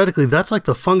theoretically, that's like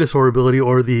the Fungasaur ability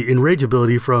or the Enrage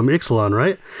ability from Ixalan,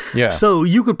 right? Yeah. So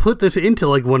you could put this into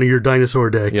like one of your dinosaur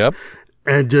decks. Yep.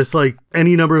 And just like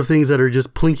any number of things that are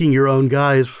just plinking your own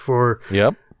guys for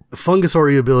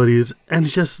Fungasaur abilities. And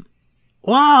it's just,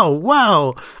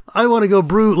 wow. I want to go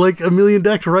brew like a million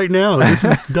decks right now. This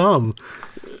is dumb.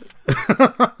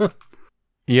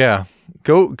 Yeah.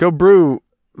 Go brew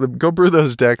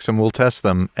those decks and we'll test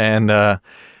them, and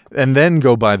then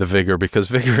go buy the Vigor, because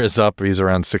Vigor is up. He's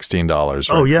around $16.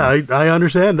 Right now. I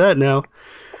understand that now.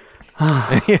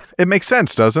 It makes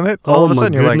sense, doesn't it? All of a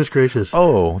sudden you're like, gracious.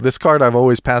 oh, this card I've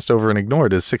always passed over and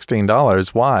ignored is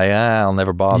 $16. Why? I'll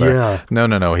never bother. Yeah.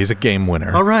 No. He's a game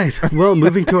winner. All right. Well,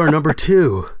 moving to our number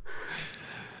 2.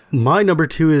 My number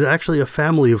 2 is actually a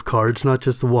family of cards, not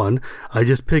just the one. I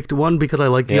just picked one because I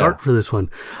like the art for this one.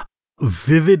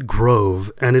 Vivid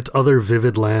Grove and its other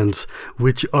vivid lands,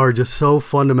 which are just so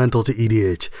fundamental to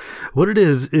EDH. What it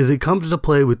is it comes to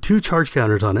play with 2 charge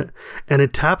counters on it, and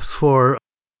it taps for,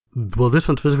 well, this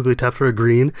one specifically taps for a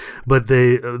green, but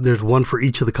there's one for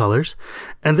each of the colors.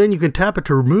 And then you can tap it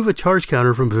to remove a charge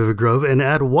counter from Vivid Grove and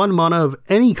add 1 mana of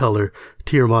any color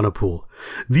to your mana pool.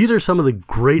 These are some of the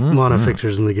great mana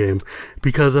fixers in the game,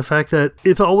 because the fact that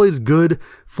it's always good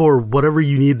for whatever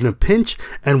you need in a pinch,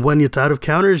 and when it's out of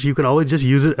counters, you can always just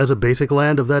use it as a basic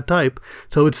land of that type.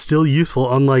 So it's still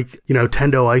useful, unlike,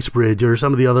 Tendo Ice Bridge or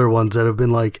some of the other ones that have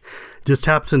been like, just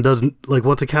taps and doesn't, like,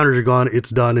 once the counters are gone, it's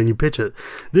done and you pitch it.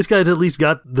 This guy's at least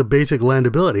got the basic land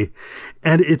ability.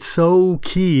 And it's so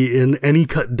key in any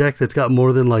cut deck that's got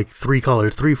more than like 3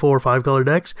 colors, 3, 4, 5 color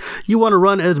decks. You want to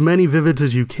run as many Vivids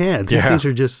as you can. These things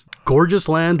are just gorgeous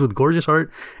lands with gorgeous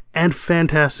art and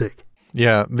fantastic.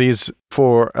 Yeah,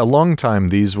 for a long time,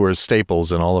 these were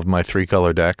staples in all of my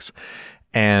 3-color decks.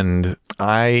 And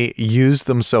I used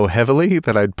them so heavily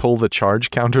that I'd pull the charge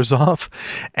counters off,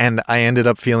 and I ended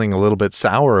up feeling a little bit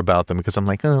sour about them because I'm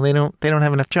like, oh, they don't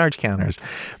have enough charge counters.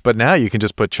 But now you can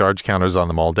just put charge counters on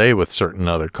them all day with certain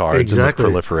other cards and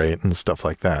proliferate and stuff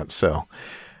like that. So,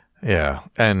 yeah,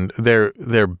 and they're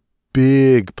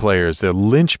big players. They're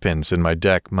linchpins in my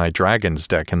deck, my Dragons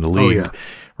deck in the league,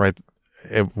 right?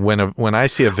 When I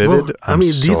see a Vivid,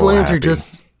 these lands happy.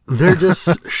 They're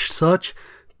just such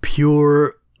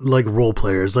pure like role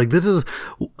players. Like, this is,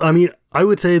 I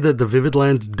would say that the Vivid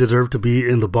lands deserve to be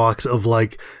in the box of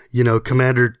like,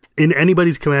 Commander, in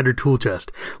anybody's Commander tool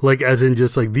chest. Like, as in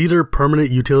just like, these are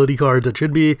permanent utility cards that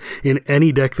should be in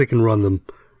any deck that can run them.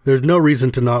 There's no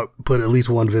reason to not put at least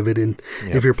one Vivid in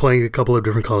if you're playing a couple of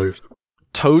different colors.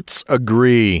 Totes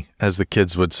agree, as the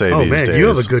kids would say these days. Oh man, you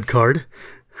have a good card.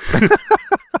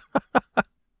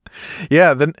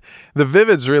 Yeah, the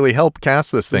Vivids really help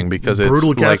cast this thing because it's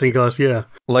brutal casting cost, yeah.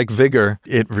 Like Vigor,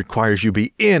 it requires you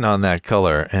be in on that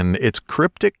color, and it's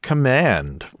Cryptic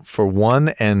Command for one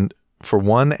and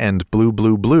blue.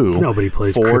 Nobody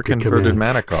plays for Cryptic converted Command.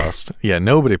 mana cost. Yeah,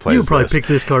 nobody plays You probably this. pick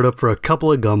this card up for a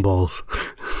couple of gumballs.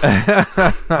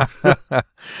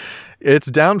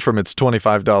 It's down from its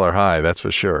 $25 high, that's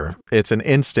for sure. It's an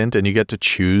instant, and you get to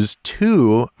choose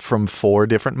 2 from 4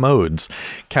 different modes.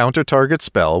 Counter target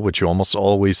spell, which you almost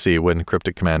always see when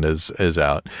Cryptic Command is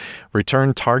out.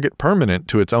 Return target permanent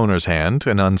to its owner's hand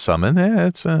and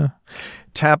unsummon.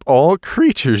 Tap all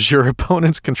creatures your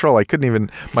opponents control. I couldn't even...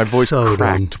 My voice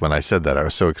cracked when I said that. I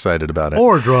was so excited about it.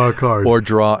 Or draw a card. Or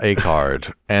draw a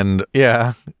card. And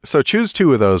yeah, so choose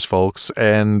 2 of those, folks.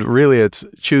 And really it's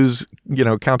choose,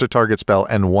 counter target spell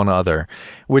and one other,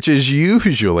 which is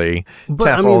usually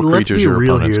tap all creatures your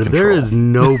opponents control. There is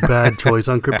no bad choice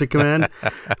on Cryptic Command.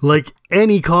 Like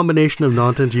any combination of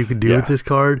nonsense you could do with this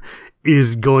card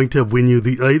is going to win you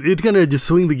it's going to just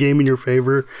swing the game in your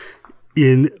favor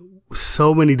in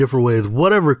so many different ways,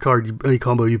 whatever any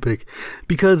combo you pick,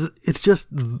 because it's just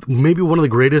maybe one of the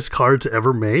greatest cards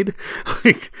ever made,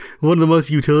 like one of the most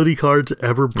utility cards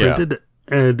ever printed.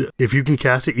 And if you can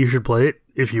cast it, you should play it.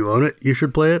 If you own it, you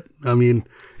should play it. I mean,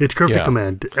 it's Cryptic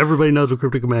Command. Everybody knows what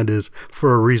Cryptic Command is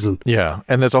for a reason. Yeah,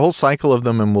 and there's a whole cycle of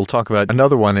them, and we'll talk about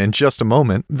another one in just a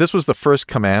moment. This was the first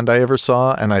command I ever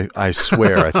saw, and I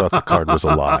swear I thought the card was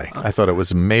a lie. I thought it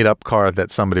was a made-up card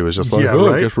that somebody was just like,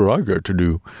 I guess what I got to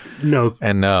do. No.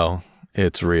 And no.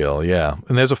 It's real, yeah.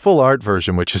 And there's a full art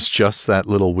version, which is just that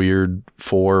little weird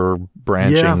 4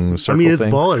 branching circle thing. It's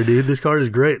baller, dude. This card is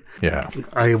great. Yeah.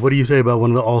 What do you say about one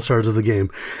of the all-stars of the game?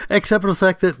 Except for the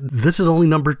fact that this is only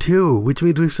number 2, which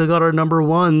means we've still got our number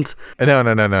 1s.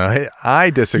 No. I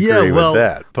disagree with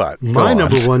that, but my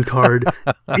number 1 card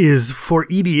is, for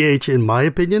EDH, in my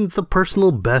opinion, the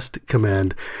personal best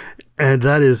command. And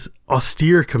that is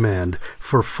Austere Command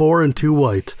for 4 and 2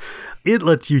 white. It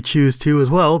lets you choose 2 as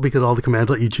well, because all the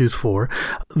commands let you choose 4.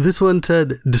 This one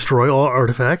said destroy all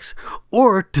artifacts,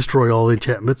 or destroy all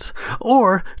enchantments,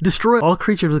 or destroy all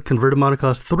creatures with converted mana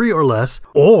cost 3 or less,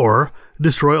 or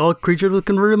destroy all creatures with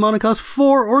converted mana cost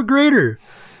 4 or greater.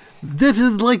 This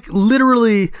is like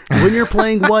literally when you're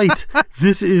playing white,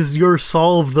 this is your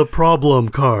solve the problem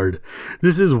card.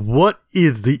 This is what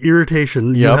is the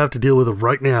irritation you have to deal with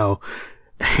right now.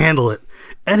 Handle it.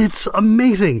 And it's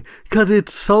amazing because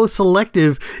it's so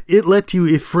selective. It lets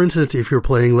you, for instance, if you're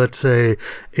playing, let's say,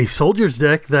 a soldiers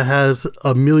deck that has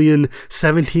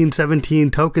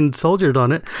 1,017,17 token soldiers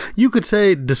on it, you could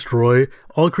say destroy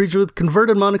all creatures with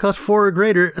converted mana cost 4 or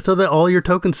greater so that all your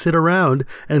tokens sit around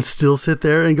and still sit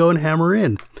there and go and hammer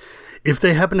in. If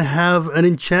they happen to have an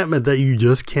enchantment that you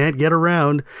just can't get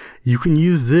around, you can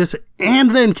use this and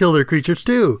then kill their creatures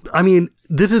too. I mean,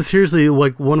 this is seriously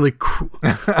like one of the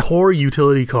core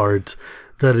utility cards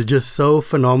that is just so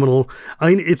phenomenal. I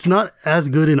mean, it's not as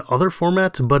good in other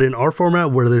formats, but in our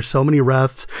format where there's so many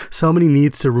wraths, so many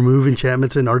needs to remove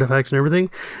enchantments and artifacts and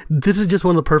everything, this is just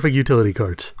one of the perfect utility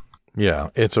cards. Yeah,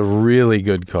 it's a really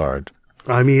good card.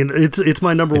 I mean, it's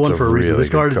my number 1 for a reason. This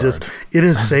card is just, it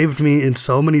has saved me in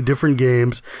so many different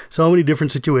games, so many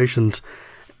different situations,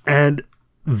 and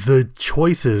the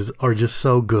choices are just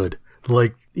so good.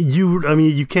 Like,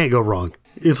 you can't go wrong.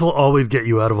 This will always get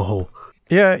you out of a hole.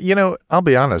 Yeah, I'll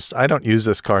be honest, I don't use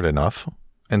this card enough,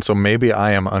 and so maybe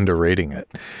I am underrating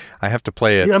it. I have to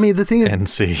play it the thing and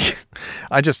see.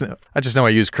 I just know I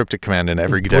use Cryptic Command in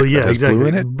every deck that has blue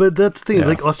in it. But that's the thing. It's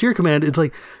like Austere Command, it's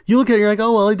like, you look at it and you're like,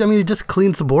 oh, well, it just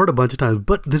cleans the board a bunch of times.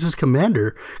 But this is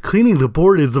Commander. Cleaning the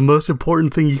board is the most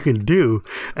important thing you can do.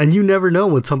 And you never know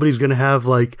when somebody's going to have,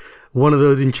 like, one of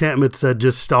those enchantments that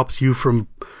just stops you from...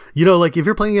 like if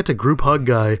you're playing against a group hug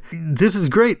guy, this is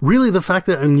great. Really, the fact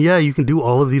that, you can do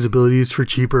all of these abilities for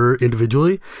cheaper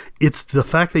individually. It's the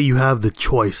fact that you have the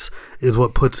choice is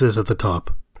what puts this at the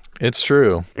top. It's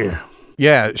true. Yeah.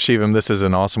 Yeah, Shivam, this is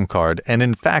an awesome card. And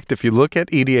in fact, if you look at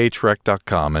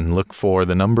edhrec.com and look for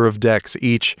the number of decks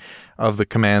each of the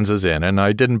commands is in, and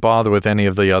I didn't bother with any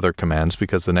of the other commands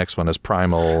because the next one is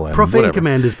Primal and Profane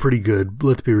Command is pretty good,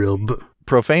 let's be real. But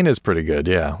Profane is pretty good,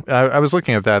 yeah. I was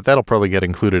looking at that. That'll probably get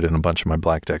included in a bunch of my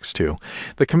black decks, too.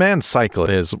 The command cycle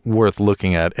is worth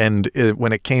looking at, and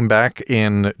when it came back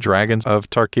in Dragons of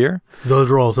Tarkir... Those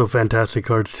are also fantastic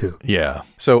cards, too. Yeah.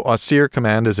 So Austere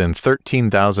Command is in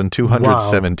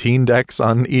 13,217 decks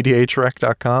on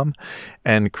edhrec.com,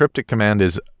 and Cryptic Command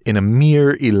is in a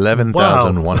mere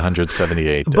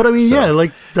 11,178 decks. But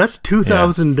that's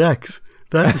 2,000 decks.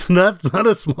 That's not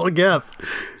a small gap.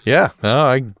 Yeah, no,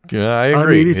 I agree. I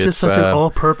mean, it's just such an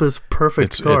all-purpose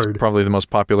perfect card. It's probably the most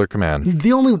popular command. I think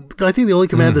the only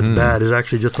command that's bad is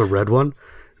actually just the red one,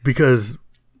 because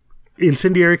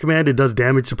Incendiary command, it does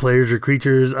damage to players or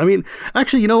creatures. I mean,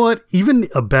 actually, you know what? Even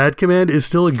a bad command is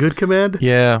still a good command.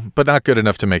 Yeah, but not good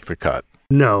enough to make the cut.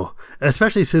 No,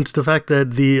 especially since the fact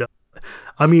that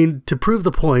to prove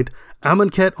the point,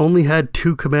 Amonkhet only had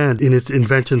 2 commands in its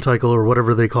invention cycle, or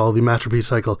whatever they call the masterpiece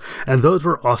cycle, and those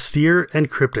were Austere and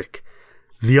Cryptic.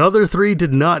 The other 3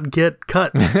 did not get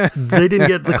cut. They didn't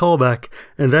get the callback,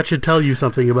 and that should tell you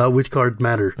something about which cards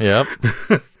matter. Yep.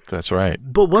 That's right.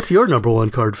 But what's your number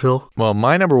 1 card, Phil? Well,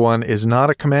 my number 1 is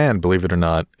not a command, believe it or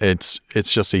not. It's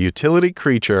just a utility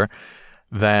creature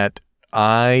that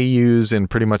I use in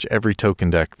pretty much every token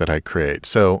deck that I create.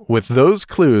 So with those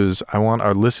clues, I want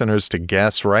our listeners to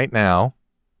guess right now.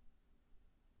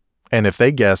 And if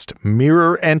they guessed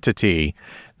Mirror Entity,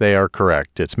 they are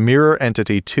correct. It's Mirror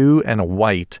Entity 2 and a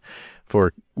white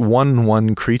for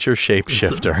 1/1 creature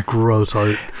shapeshifter. Gross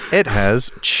art. It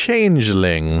has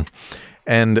Changeling.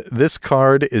 And this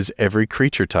card is every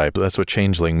creature type. That's what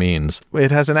Changeling means. It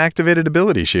has an activated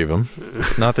ability, Shivam.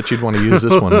 Not that you'd want to use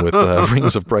this one with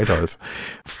Rings of Brighthearth.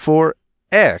 For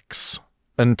X,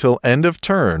 until end of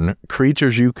turn,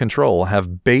 creatures you control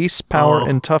have base power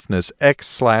and toughness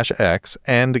X/X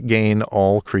and gain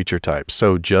all creature types.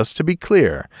 So just to be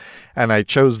clear, and I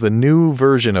chose the new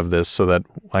version of this so that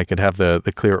I could have the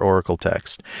clear Oracle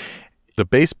text. The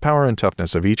base power and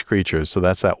toughness of each creature, so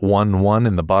that's that 1/1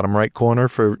 in the bottom right corner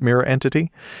for Mirror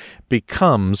Entity,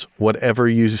 becomes whatever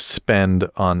you spend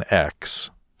on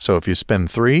X. So if you spend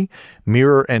 3,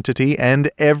 Mirror Entity and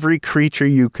every creature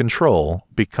you control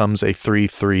becomes a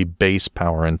 3/3 base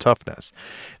power and toughness.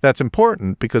 That's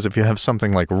important because if you have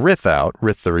something like Rith out,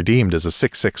 Rith the Redeemed is a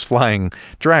 6/6 flying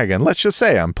dragon. Let's just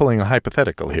say I'm pulling a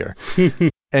hypothetical here.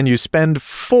 And you spend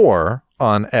 4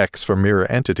 on X for Mirror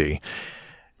Entity.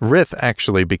 Rith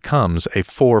actually becomes a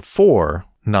 4/4,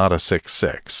 not a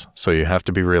 6/6. So you have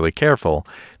to be really careful.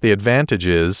 The advantage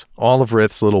is all of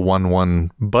Rith's little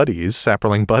 1/1 buddies,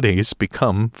 Saproling buddies,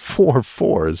 become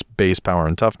 4/4s base power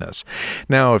and toughness.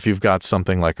 Now, if you've got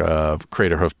something like a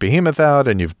Craterhoof Behemoth out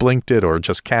and you've blinked it or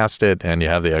just cast it and you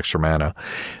have the extra mana,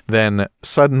 then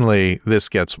suddenly this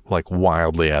gets like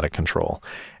wildly out of control.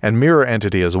 And Mirror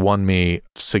Entity has won me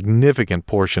significant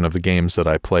portion of the games that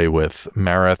I play with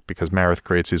Marith, because Marith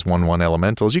creates these 1/1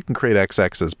 elementals. You can create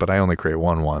XXs, but I only create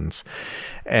 1/1s.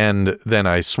 And then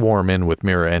I swarm in with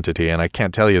Mirror Entity, and I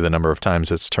can't tell you the number of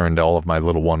times it's turned all of my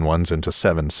little 1/1s into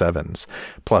 7/7s,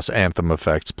 plus Anthem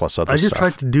effects, plus other stuff. I just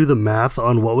tried to do the math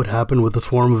on what would happen with the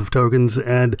swarm of tokens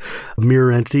and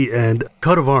Mirror Entity and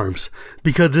Coat of Arms,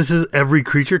 because this is every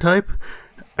creature type.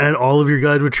 And all of your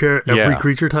guys would share every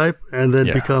creature type and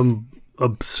then become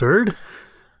absurd?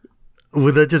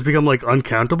 Would that just become like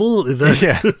uncountable? Is that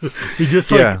you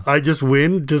just like I just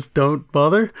win, just don't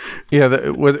bother?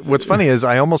 Yeah, what's funny is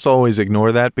I almost always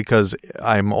ignore that because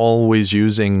I'm always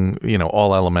using,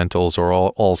 all elementals or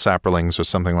all saprolings or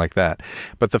something like that.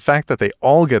 But the fact that they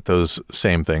all get those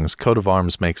same things, Coat of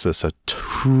Arms makes this a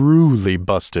truly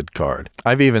busted card.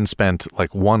 I've even spent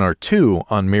like 1 or 2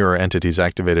 on Mirror Entity's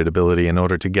activated ability in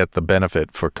order to get the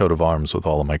benefit for Coat of Arms with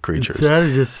all of my creatures. That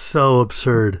is just so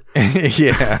absurd.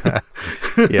 Yeah.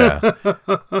 Yeah.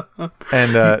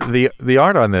 And the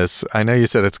art on this, I know you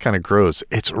said it's kind of gross.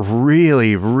 It's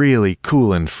really, really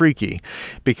cool and freaky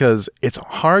because it's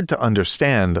hard to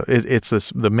understand. It's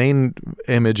this, the main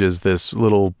image is this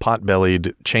little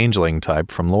pot-bellied changeling type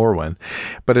from Lorwyn,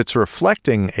 but it's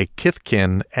reflecting a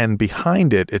Kithkin, and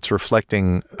behind it, it's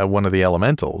reflecting one of the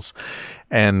elementals.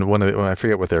 And I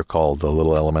forget what they're called, the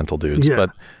little elemental dudes,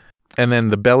 and then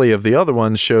the belly of the other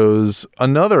one shows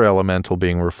another elemental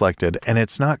being reflected, and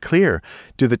it's not clear.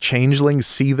 Do the changelings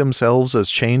see themselves as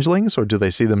changelings, or do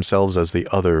they see themselves as the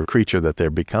other creature that they're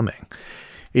becoming?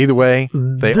 Either way,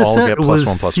 they all get +1/+1/+1. This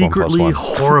set was secretly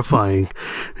horrifying.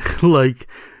 Like,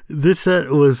 this set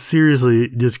was seriously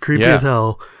just creepy as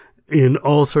hell in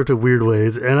all sorts of weird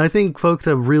ways. And I think folks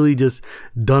have really just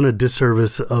done a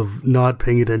disservice of not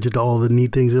paying attention to all the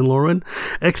neat things in Lorwyn,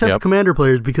 except Commander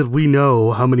players, because we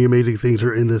know how many amazing things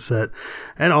are in this set.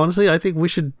 And honestly, I think we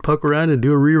should poke around and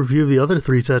do a re-review of the other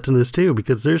 3 sets in this too,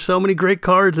 because there's so many great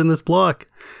cards in this block.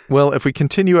 Well, if we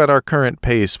continue at our current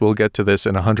pace, we'll get to this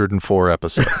in 104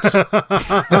 episodes.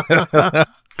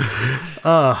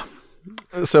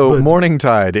 So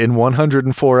Morningtide in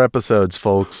 104 episodes,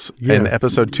 folks, in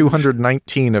episode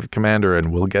 219 of Commander,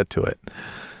 and we'll get to it.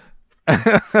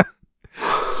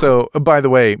 So, by the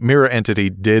way, Mirror Entity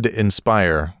did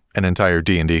inspire an entire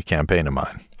D&D campaign of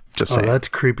mine. Just saying. That's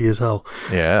creepy as hell.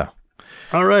 Yeah.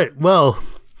 All right. Well,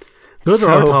 those are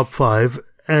our top 5.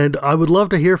 And I would love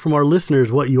to hear from our listeners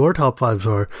what your top 5s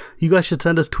are. You guys should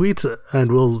send us tweets,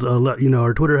 and we'll let you know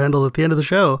our Twitter handles at the end of the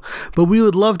show. But we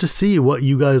would love to see what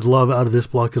you guys love out of this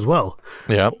block as well.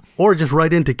 Yeah. Or just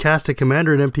write into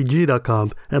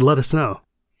cast@commanderandmtg.com and let us know.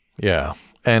 Yeah.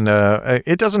 And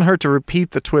it doesn't hurt to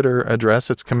repeat the Twitter address.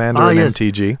 It's Commander and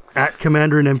MTG. At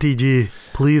Commander and MTG.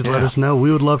 Please let us know.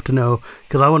 We would love to know,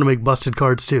 because I want to make busted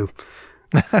cards too.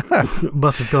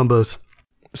 Busted combos.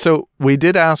 So we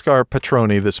did ask our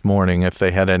patroni this morning if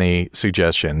they had any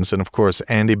suggestions. And of course,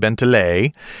 Andy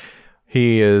Bentelay,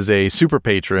 he is a super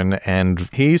patron, and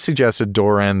he suggested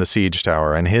Doran the Siege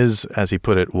Tower. And his, as he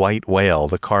put it, White Whale,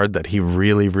 the card that he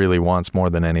really, really wants more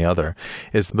than any other,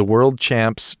 is the World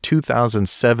Champs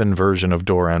 2007 version of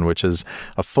Doran, which is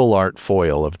a full art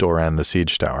foil of Doran the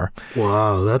Siege Tower.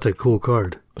 Wow, that's a cool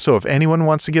card. So if anyone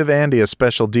wants to give Andy a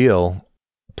special deal,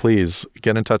 please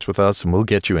get in touch with us and we'll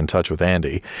get you in touch with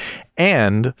Andy.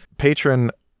 And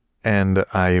patron, and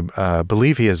I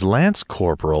believe he is Lance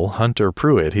Corporal Hunter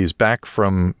Pruitt. He's back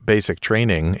from basic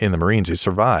training in the Marines. He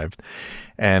survived.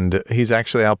 And he's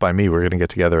actually out by me. We're going to get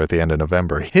together at the end of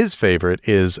November. His favorite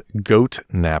is Goat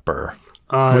Napper.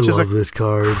 I love this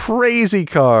card. Crazy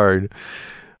card.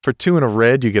 For 2 and a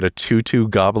red, you get a 2/2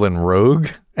 Goblin Rogue.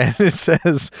 And it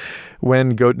says,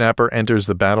 when Goat Napper enters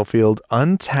the battlefield,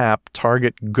 untap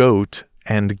target goat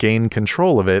and gain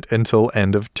control of it until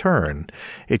end of turn.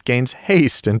 It gains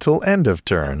haste until end of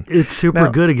turn. It's super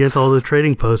good against all the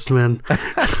trading posts, man.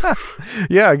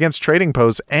 Yeah, against trading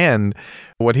posts. And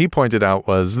what he pointed out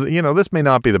was, this may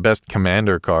not be the best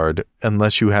commander card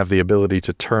unless you have the ability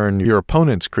to turn your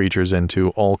opponent's creatures into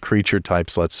all creature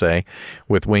types, let's say,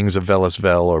 with Wings of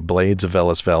Velasvel or Blades of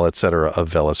Velasvel, etc. of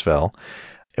Velasvel,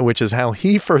 which is how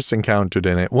he first encountered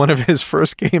in it. One of his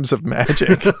first games of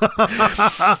Magic.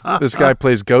 This guy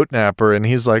plays Goat Napper, and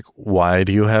he's like, why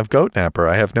do you have Goat Napper?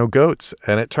 I have no goats.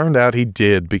 And it turned out he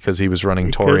did, because he was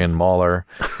running Taurian Mauler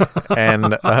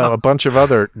and a bunch of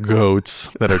other goats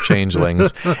that are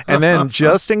changelings. And then,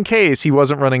 just in case he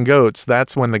wasn't running goats,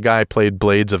 that's when the guy played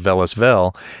Blades of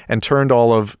Velasvel and turned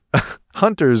all of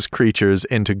Hunter's creatures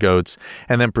into goats,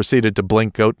 and then proceeded to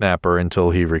blink Goat Napper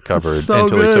until he recovered, he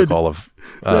took all of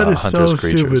Hunter's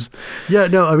creatures. Stupid. Yeah,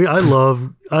 no, I mean, I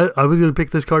was going to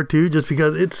pick this card too, just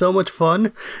because it's so much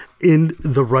fun in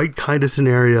the right kind of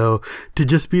scenario to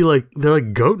just be like, they're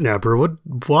like, Goat Napper,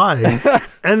 why?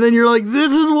 And then you're like,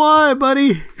 this is why,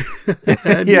 buddy.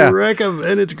 And you wreck them,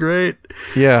 and it's great.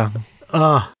 Yeah.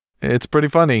 It's pretty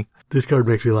funny. This card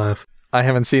makes me laugh. I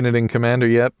haven't seen it in Commander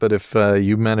yet, but if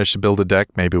you manage to build a deck,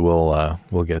 maybe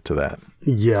we'll get to that.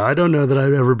 Yeah, I don't know that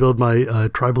I'd ever build my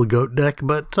tribal goat deck,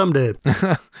 but someday.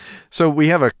 So we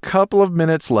have a couple of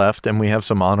minutes left, and we have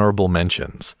some honorable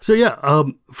mentions.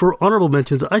 So for honorable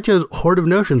mentions, I chose Horde of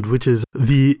Notions, which is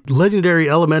the legendary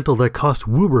elemental that cost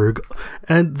WUBRG.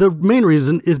 And the main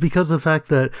reason is because of the fact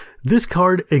that this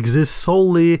card exists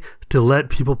solely to let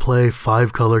people play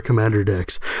 5-color commander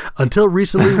decks. Until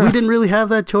recently, we didn't really have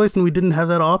that choice, and we didn't have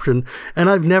that option. And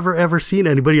I've never, ever seen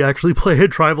anybody actually play a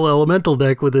tribal elemental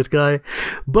deck with this guy.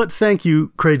 But thank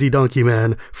you, Crazy Donkey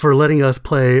Man, for letting us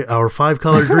play our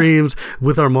 5-color dreams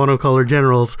with our monocolor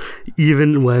generals,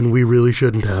 even when we really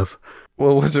shouldn't have.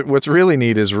 Well, what's really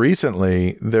neat is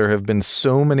recently there have been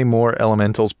so many more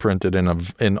elementals printed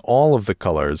in all of the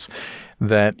colors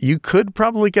that you could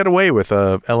probably get away with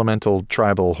a elemental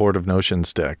tribal Horde of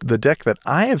Notions deck. The deck that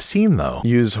I have seen, though,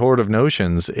 use Horde of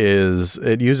Notions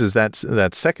it uses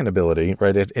that second ability,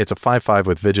 right? It's a 5/5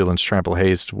 with Vigilance, Trample,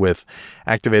 Haste with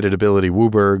activated ability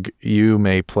WUBRG. You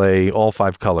may play all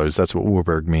 5 colors. That's what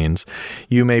WUBRG means.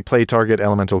 You may play target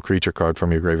elemental creature card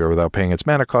from your graveyard without paying its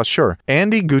mana cost. Sure.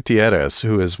 Andy Gutierrez,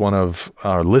 who is one of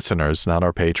our listeners, not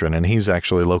our patron, and he's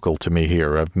actually local to me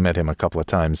here. I've met him a couple of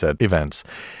times at events.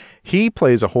 He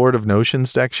plays a Horde of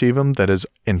Notions deck, Shivam, that is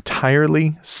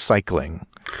entirely cycling.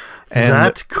 And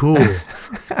that's cool.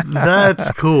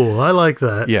 That's cool. I like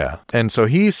that. Yeah. And so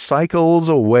he cycles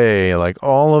away like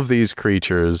all of these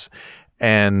creatures,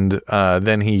 and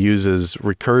then he uses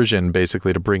recursion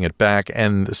basically to bring it back.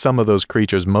 And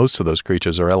most of those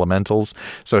creatures are elementals,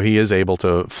 so he is able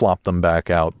to flop them back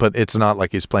out. But it's not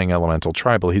like he's playing elemental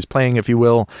tribal. He's playing, if you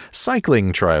will,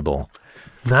 cycling tribal.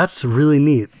 That's really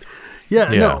neat. Yeah,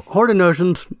 no, Horde of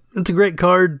Notions, it's a great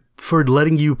card for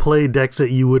letting you play decks that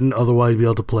you wouldn't otherwise be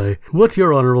able to play. What's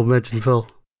your honorable mention, Phil?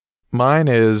 Mine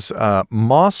is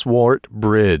Mosswort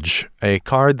Bridge, a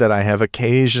card that I have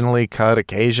occasionally cut,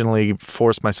 occasionally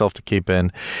forced myself to keep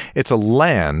in. It's a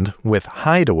land with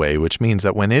Hideaway, which means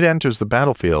that when it enters the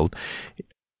battlefield,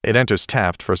 It enters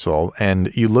tapped, first of all,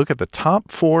 and you look at the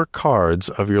top 4 cards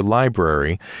of your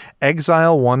library,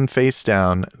 exile one face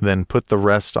down, then put the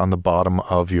rest on the bottom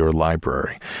of your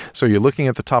library. So you're looking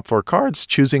at the top 4 cards,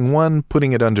 choosing one,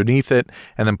 putting it underneath it,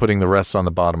 and then putting the rest on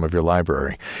the bottom of your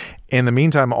library. In the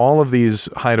meantime, all of these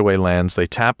hideaway lands, they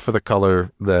tap for the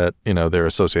color that, they're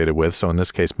associated with. So in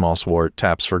this case, Mosswort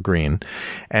taps for green.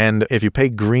 And if you pay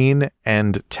green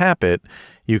and tap it,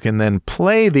 you can then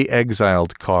play the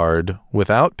exiled card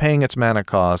without paying its mana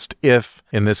cost if,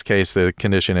 in this case, the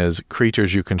condition is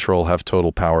creatures you control have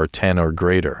total power 10 or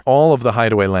greater. All of the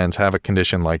hideaway lands have a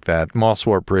condition like that.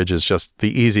 Mosswort Bridge is just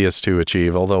the easiest to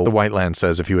achieve, although the white land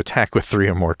says if you attack with 3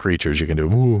 or more creatures, you can do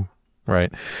woo,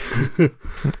 right?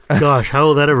 Gosh, how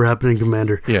will that ever happen in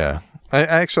Commander? Yeah.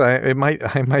 I might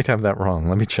have that wrong.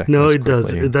 Let me check. No, it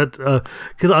does. That's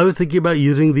because I was thinking about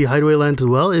using the hideaway lands as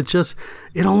well.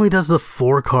 It only does the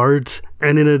 4 cards,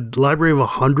 and in a library of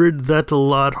 100, that's a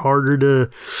lot harder to.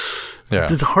 Yeah.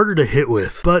 It's harder to hit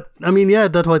with. But I mean, yeah,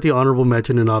 that's why it's the honorable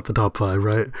mention and not the top 5,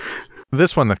 right?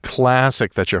 This one, the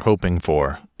classic that you're hoping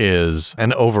for is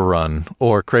an Overrun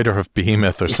or Crater of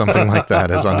Behemoth or something like that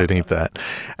is underneath that.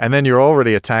 And then you're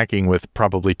already attacking with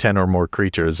probably 10 or more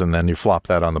creatures, and then you flop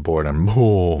that on the board and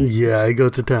oh. Yeah, it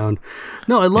goes to town.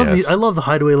 No, I love the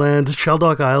hideaway lands.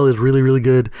 Shelldock Isle is really, really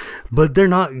good, but they're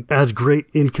not as great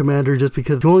in Commander just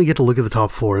because you only get to look at the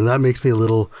top 4, and that makes me a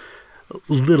little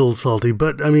salty,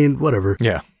 but I mean, whatever.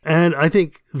 Yeah. And I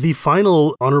think the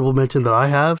final honorable mention that I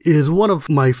have is one of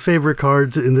my favorite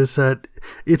cards in this set.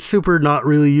 It's super not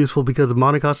really useful because of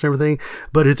mana cost and everything,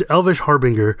 but it's Elvish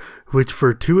Harbinger, which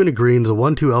for 2 and a green is a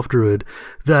 1/2 elf druid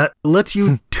that lets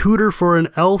you tutor for an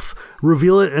elf,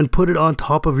 reveal it, and put it on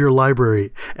top of your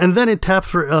library. And then it taps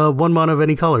for 1 mana of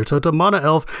any color. So it's a mana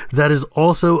elf that is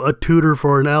also a tutor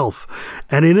for an elf.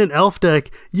 And in an elf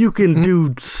deck, you can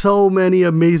do so many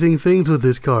amazing things with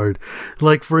this card.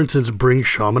 Like, for instance, bring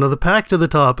Shaman of the Pack to the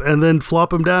top and then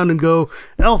flop him down and go,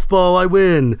 Elf Ball, I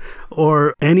win.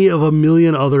 Or any of a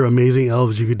million other amazing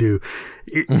elves you could do.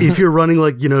 If you're running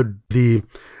the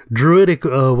druidic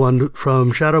one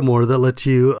from Shadowmoor that lets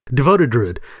you, Devoted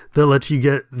Druid, that lets you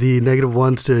get the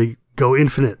 -1s to go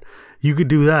infinite, you could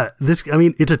do that.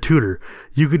 It's a tutor.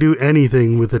 You could do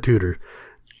anything with a tutor.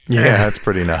 Yeah, that's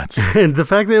pretty nuts. And the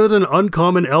fact that it was an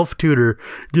uncommon elf tutor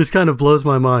just kind of blows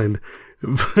my mind.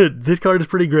 But this card is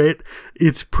pretty great.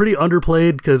 It's pretty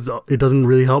underplayed because it doesn't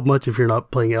really help much if you're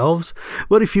not playing elves.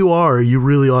 But if you are, you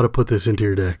really ought to put this into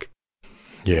your deck.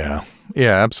 Yeah.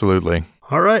 Yeah, absolutely.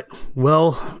 All right.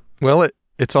 Well,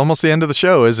 it's almost the end of the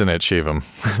show, isn't it, Shivam?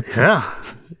 Yeah.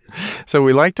 So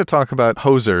we like to talk about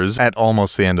hosers at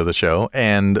almost the end of the show,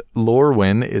 and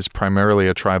Lorwyn is primarily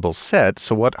a tribal set,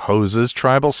 so what hoses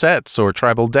tribal sets or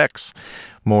tribal decks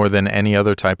more than any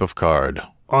other type of card?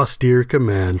 Austere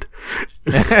Command.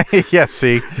 Yes,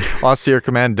 see, Austere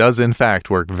Command does in fact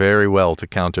work very well to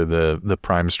counter the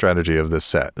prime strategy of this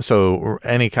set. So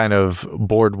any kind of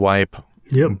board wipe,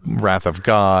 Wrath of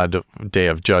God, Day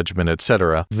of Judgment,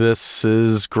 etc. This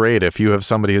is great. If you have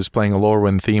somebody who's playing a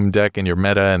Lorwyn themed deck in your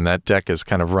meta and that deck is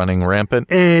kind of running rampant,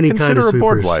 consider a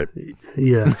board wipe.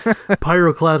 Yeah.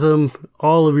 Pyroclasm,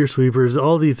 all of your sweepers,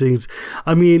 all these things.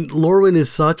 I mean, Lorwyn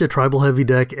is such a tribal heavy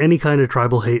deck. Any kind of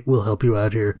tribal hate will help you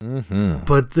out here. Mm-hmm.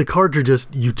 But the cards are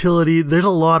just utility. There's a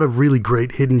lot of really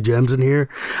great hidden gems in here.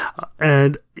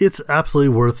 And it's absolutely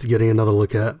worth getting another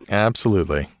look at.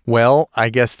 Absolutely. Well, I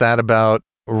guess that about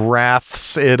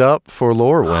wraths it up for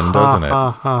Lorwyn, doesn't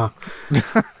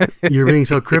it? You're being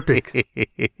so cryptic.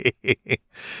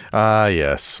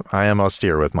 Yes. I am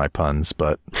austere with my puns,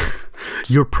 but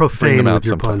you're profane with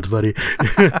your puns, buddy.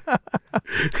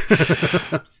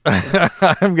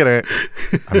 I'm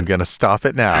gonna stop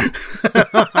it now.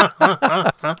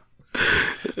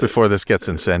 Before this gets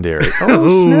incendiary.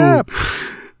 Oh, snap.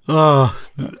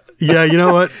 Yeah, you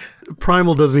know what?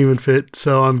 Primal doesn't even fit,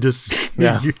 so I'm just...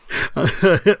 Yeah.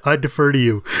 I defer to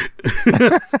you.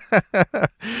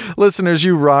 Listeners,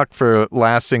 you rock for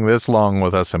lasting this long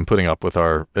with us and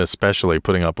especially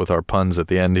putting up with our puns at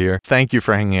the end here. Thank you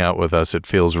for hanging out with us. It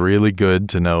feels really good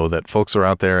to know that folks are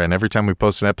out there, and every time we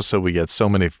post an episode, we get so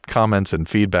many comments and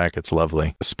feedback. It's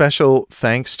lovely. Special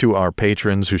thanks to our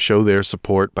patrons who show their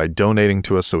support by donating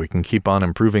to us so we can keep on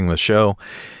improving the show.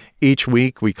 Each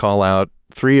week, we call out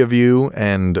 3 of you,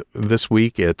 and this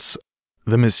week it's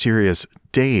the mysterious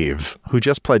Dave, who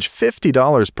just pledged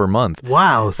 $50 per month.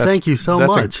 Wow, thank you so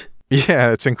much.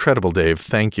 It's incredible, Dave.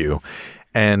 Thank you.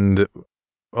 And,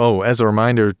 as a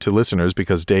reminder to listeners,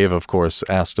 because Dave, of course,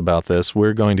 asked about this,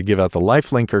 we're going to give out the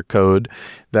Lifelinker code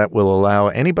that will allow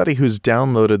anybody who's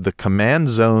downloaded the Command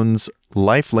Zones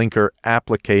LifeLinker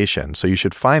application. So you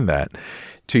should find that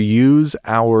to use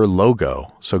our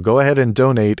logo. So go ahead and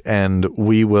donate, and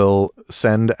we will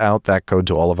send out that code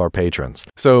to all of our patrons.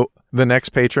 So the next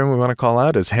patron we want to call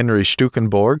out is Henry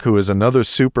Stukenborg, who is another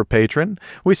super patron.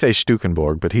 We say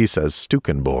Stukenborg, but he says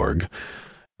Stukenborg.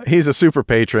 He's a super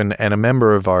patron and a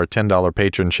member of our $10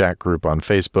 patron chat group on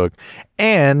Facebook.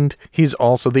 And he's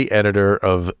also the editor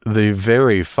of the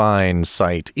very fine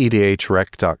site,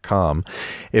 edhrec.com.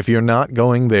 If you're not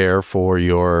going there for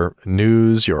your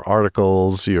news, your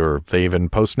articles, they even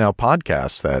post now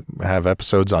podcasts that have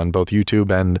episodes on both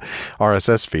YouTube and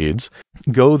RSS feeds.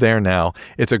 Go there now.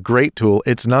 It's a great tool.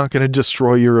 It's not going to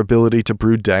destroy your ability to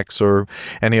brew decks or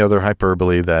any other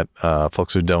hyperbole that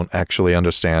folks who don't actually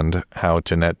understand how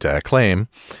to net deck claim.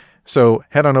 So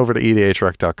head on over to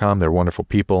edhrec.com. They're wonderful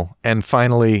people. And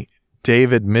finally,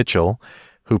 David Mitchell,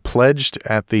 who pledged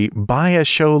at the buy a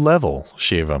show level,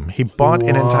 Shivam. He bought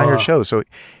an entire show. So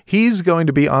he's going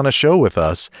to be on a show with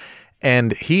us.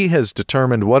 And he has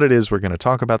determined what it is we're going to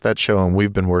talk about that show, and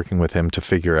we've been working with him to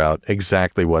figure out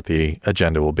exactly what the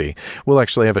agenda will be. We'll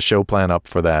actually have a show plan up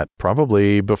for that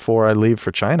probably before I leave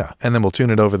for China. And then we'll tune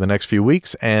it over the next few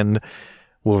weeks, and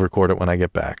we'll record it when I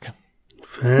get back.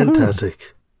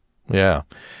 Fantastic. Yeah.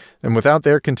 And without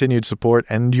their continued support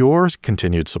and your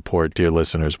continued support, dear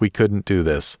listeners, we couldn't do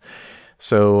this.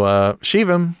 So,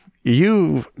 Shivam,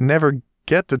 you never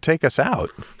get to take us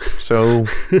out. So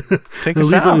take us out. At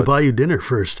least let me buy you dinner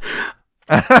first.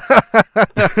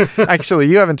 Actually,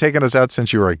 you haven't taken us out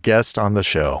since you were a guest on the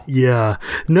show. Yeah.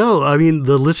 No, I mean,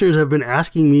 the listeners have been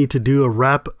asking me to do a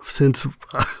rap since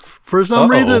for some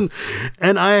reason.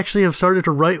 And I actually have started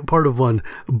to write part of one,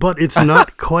 but it's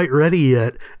not quite ready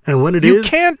yet. And when it is... You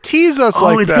can't tease us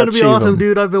like that, it's going to be awesome,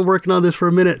 dude. I've been working on this for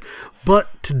a minute. But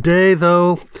today,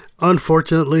 though,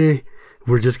 unfortunately,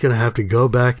 we're just going to have to go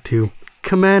back to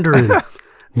Commanderin.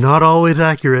 Not always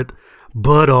accurate,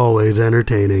 but always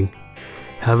entertaining.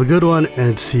 Have a good one,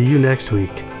 and see you next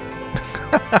week.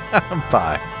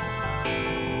 Bye.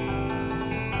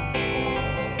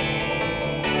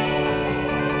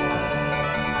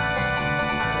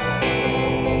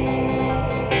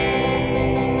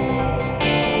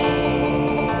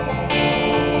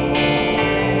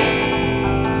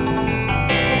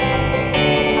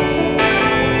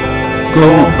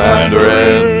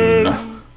 Commanderin.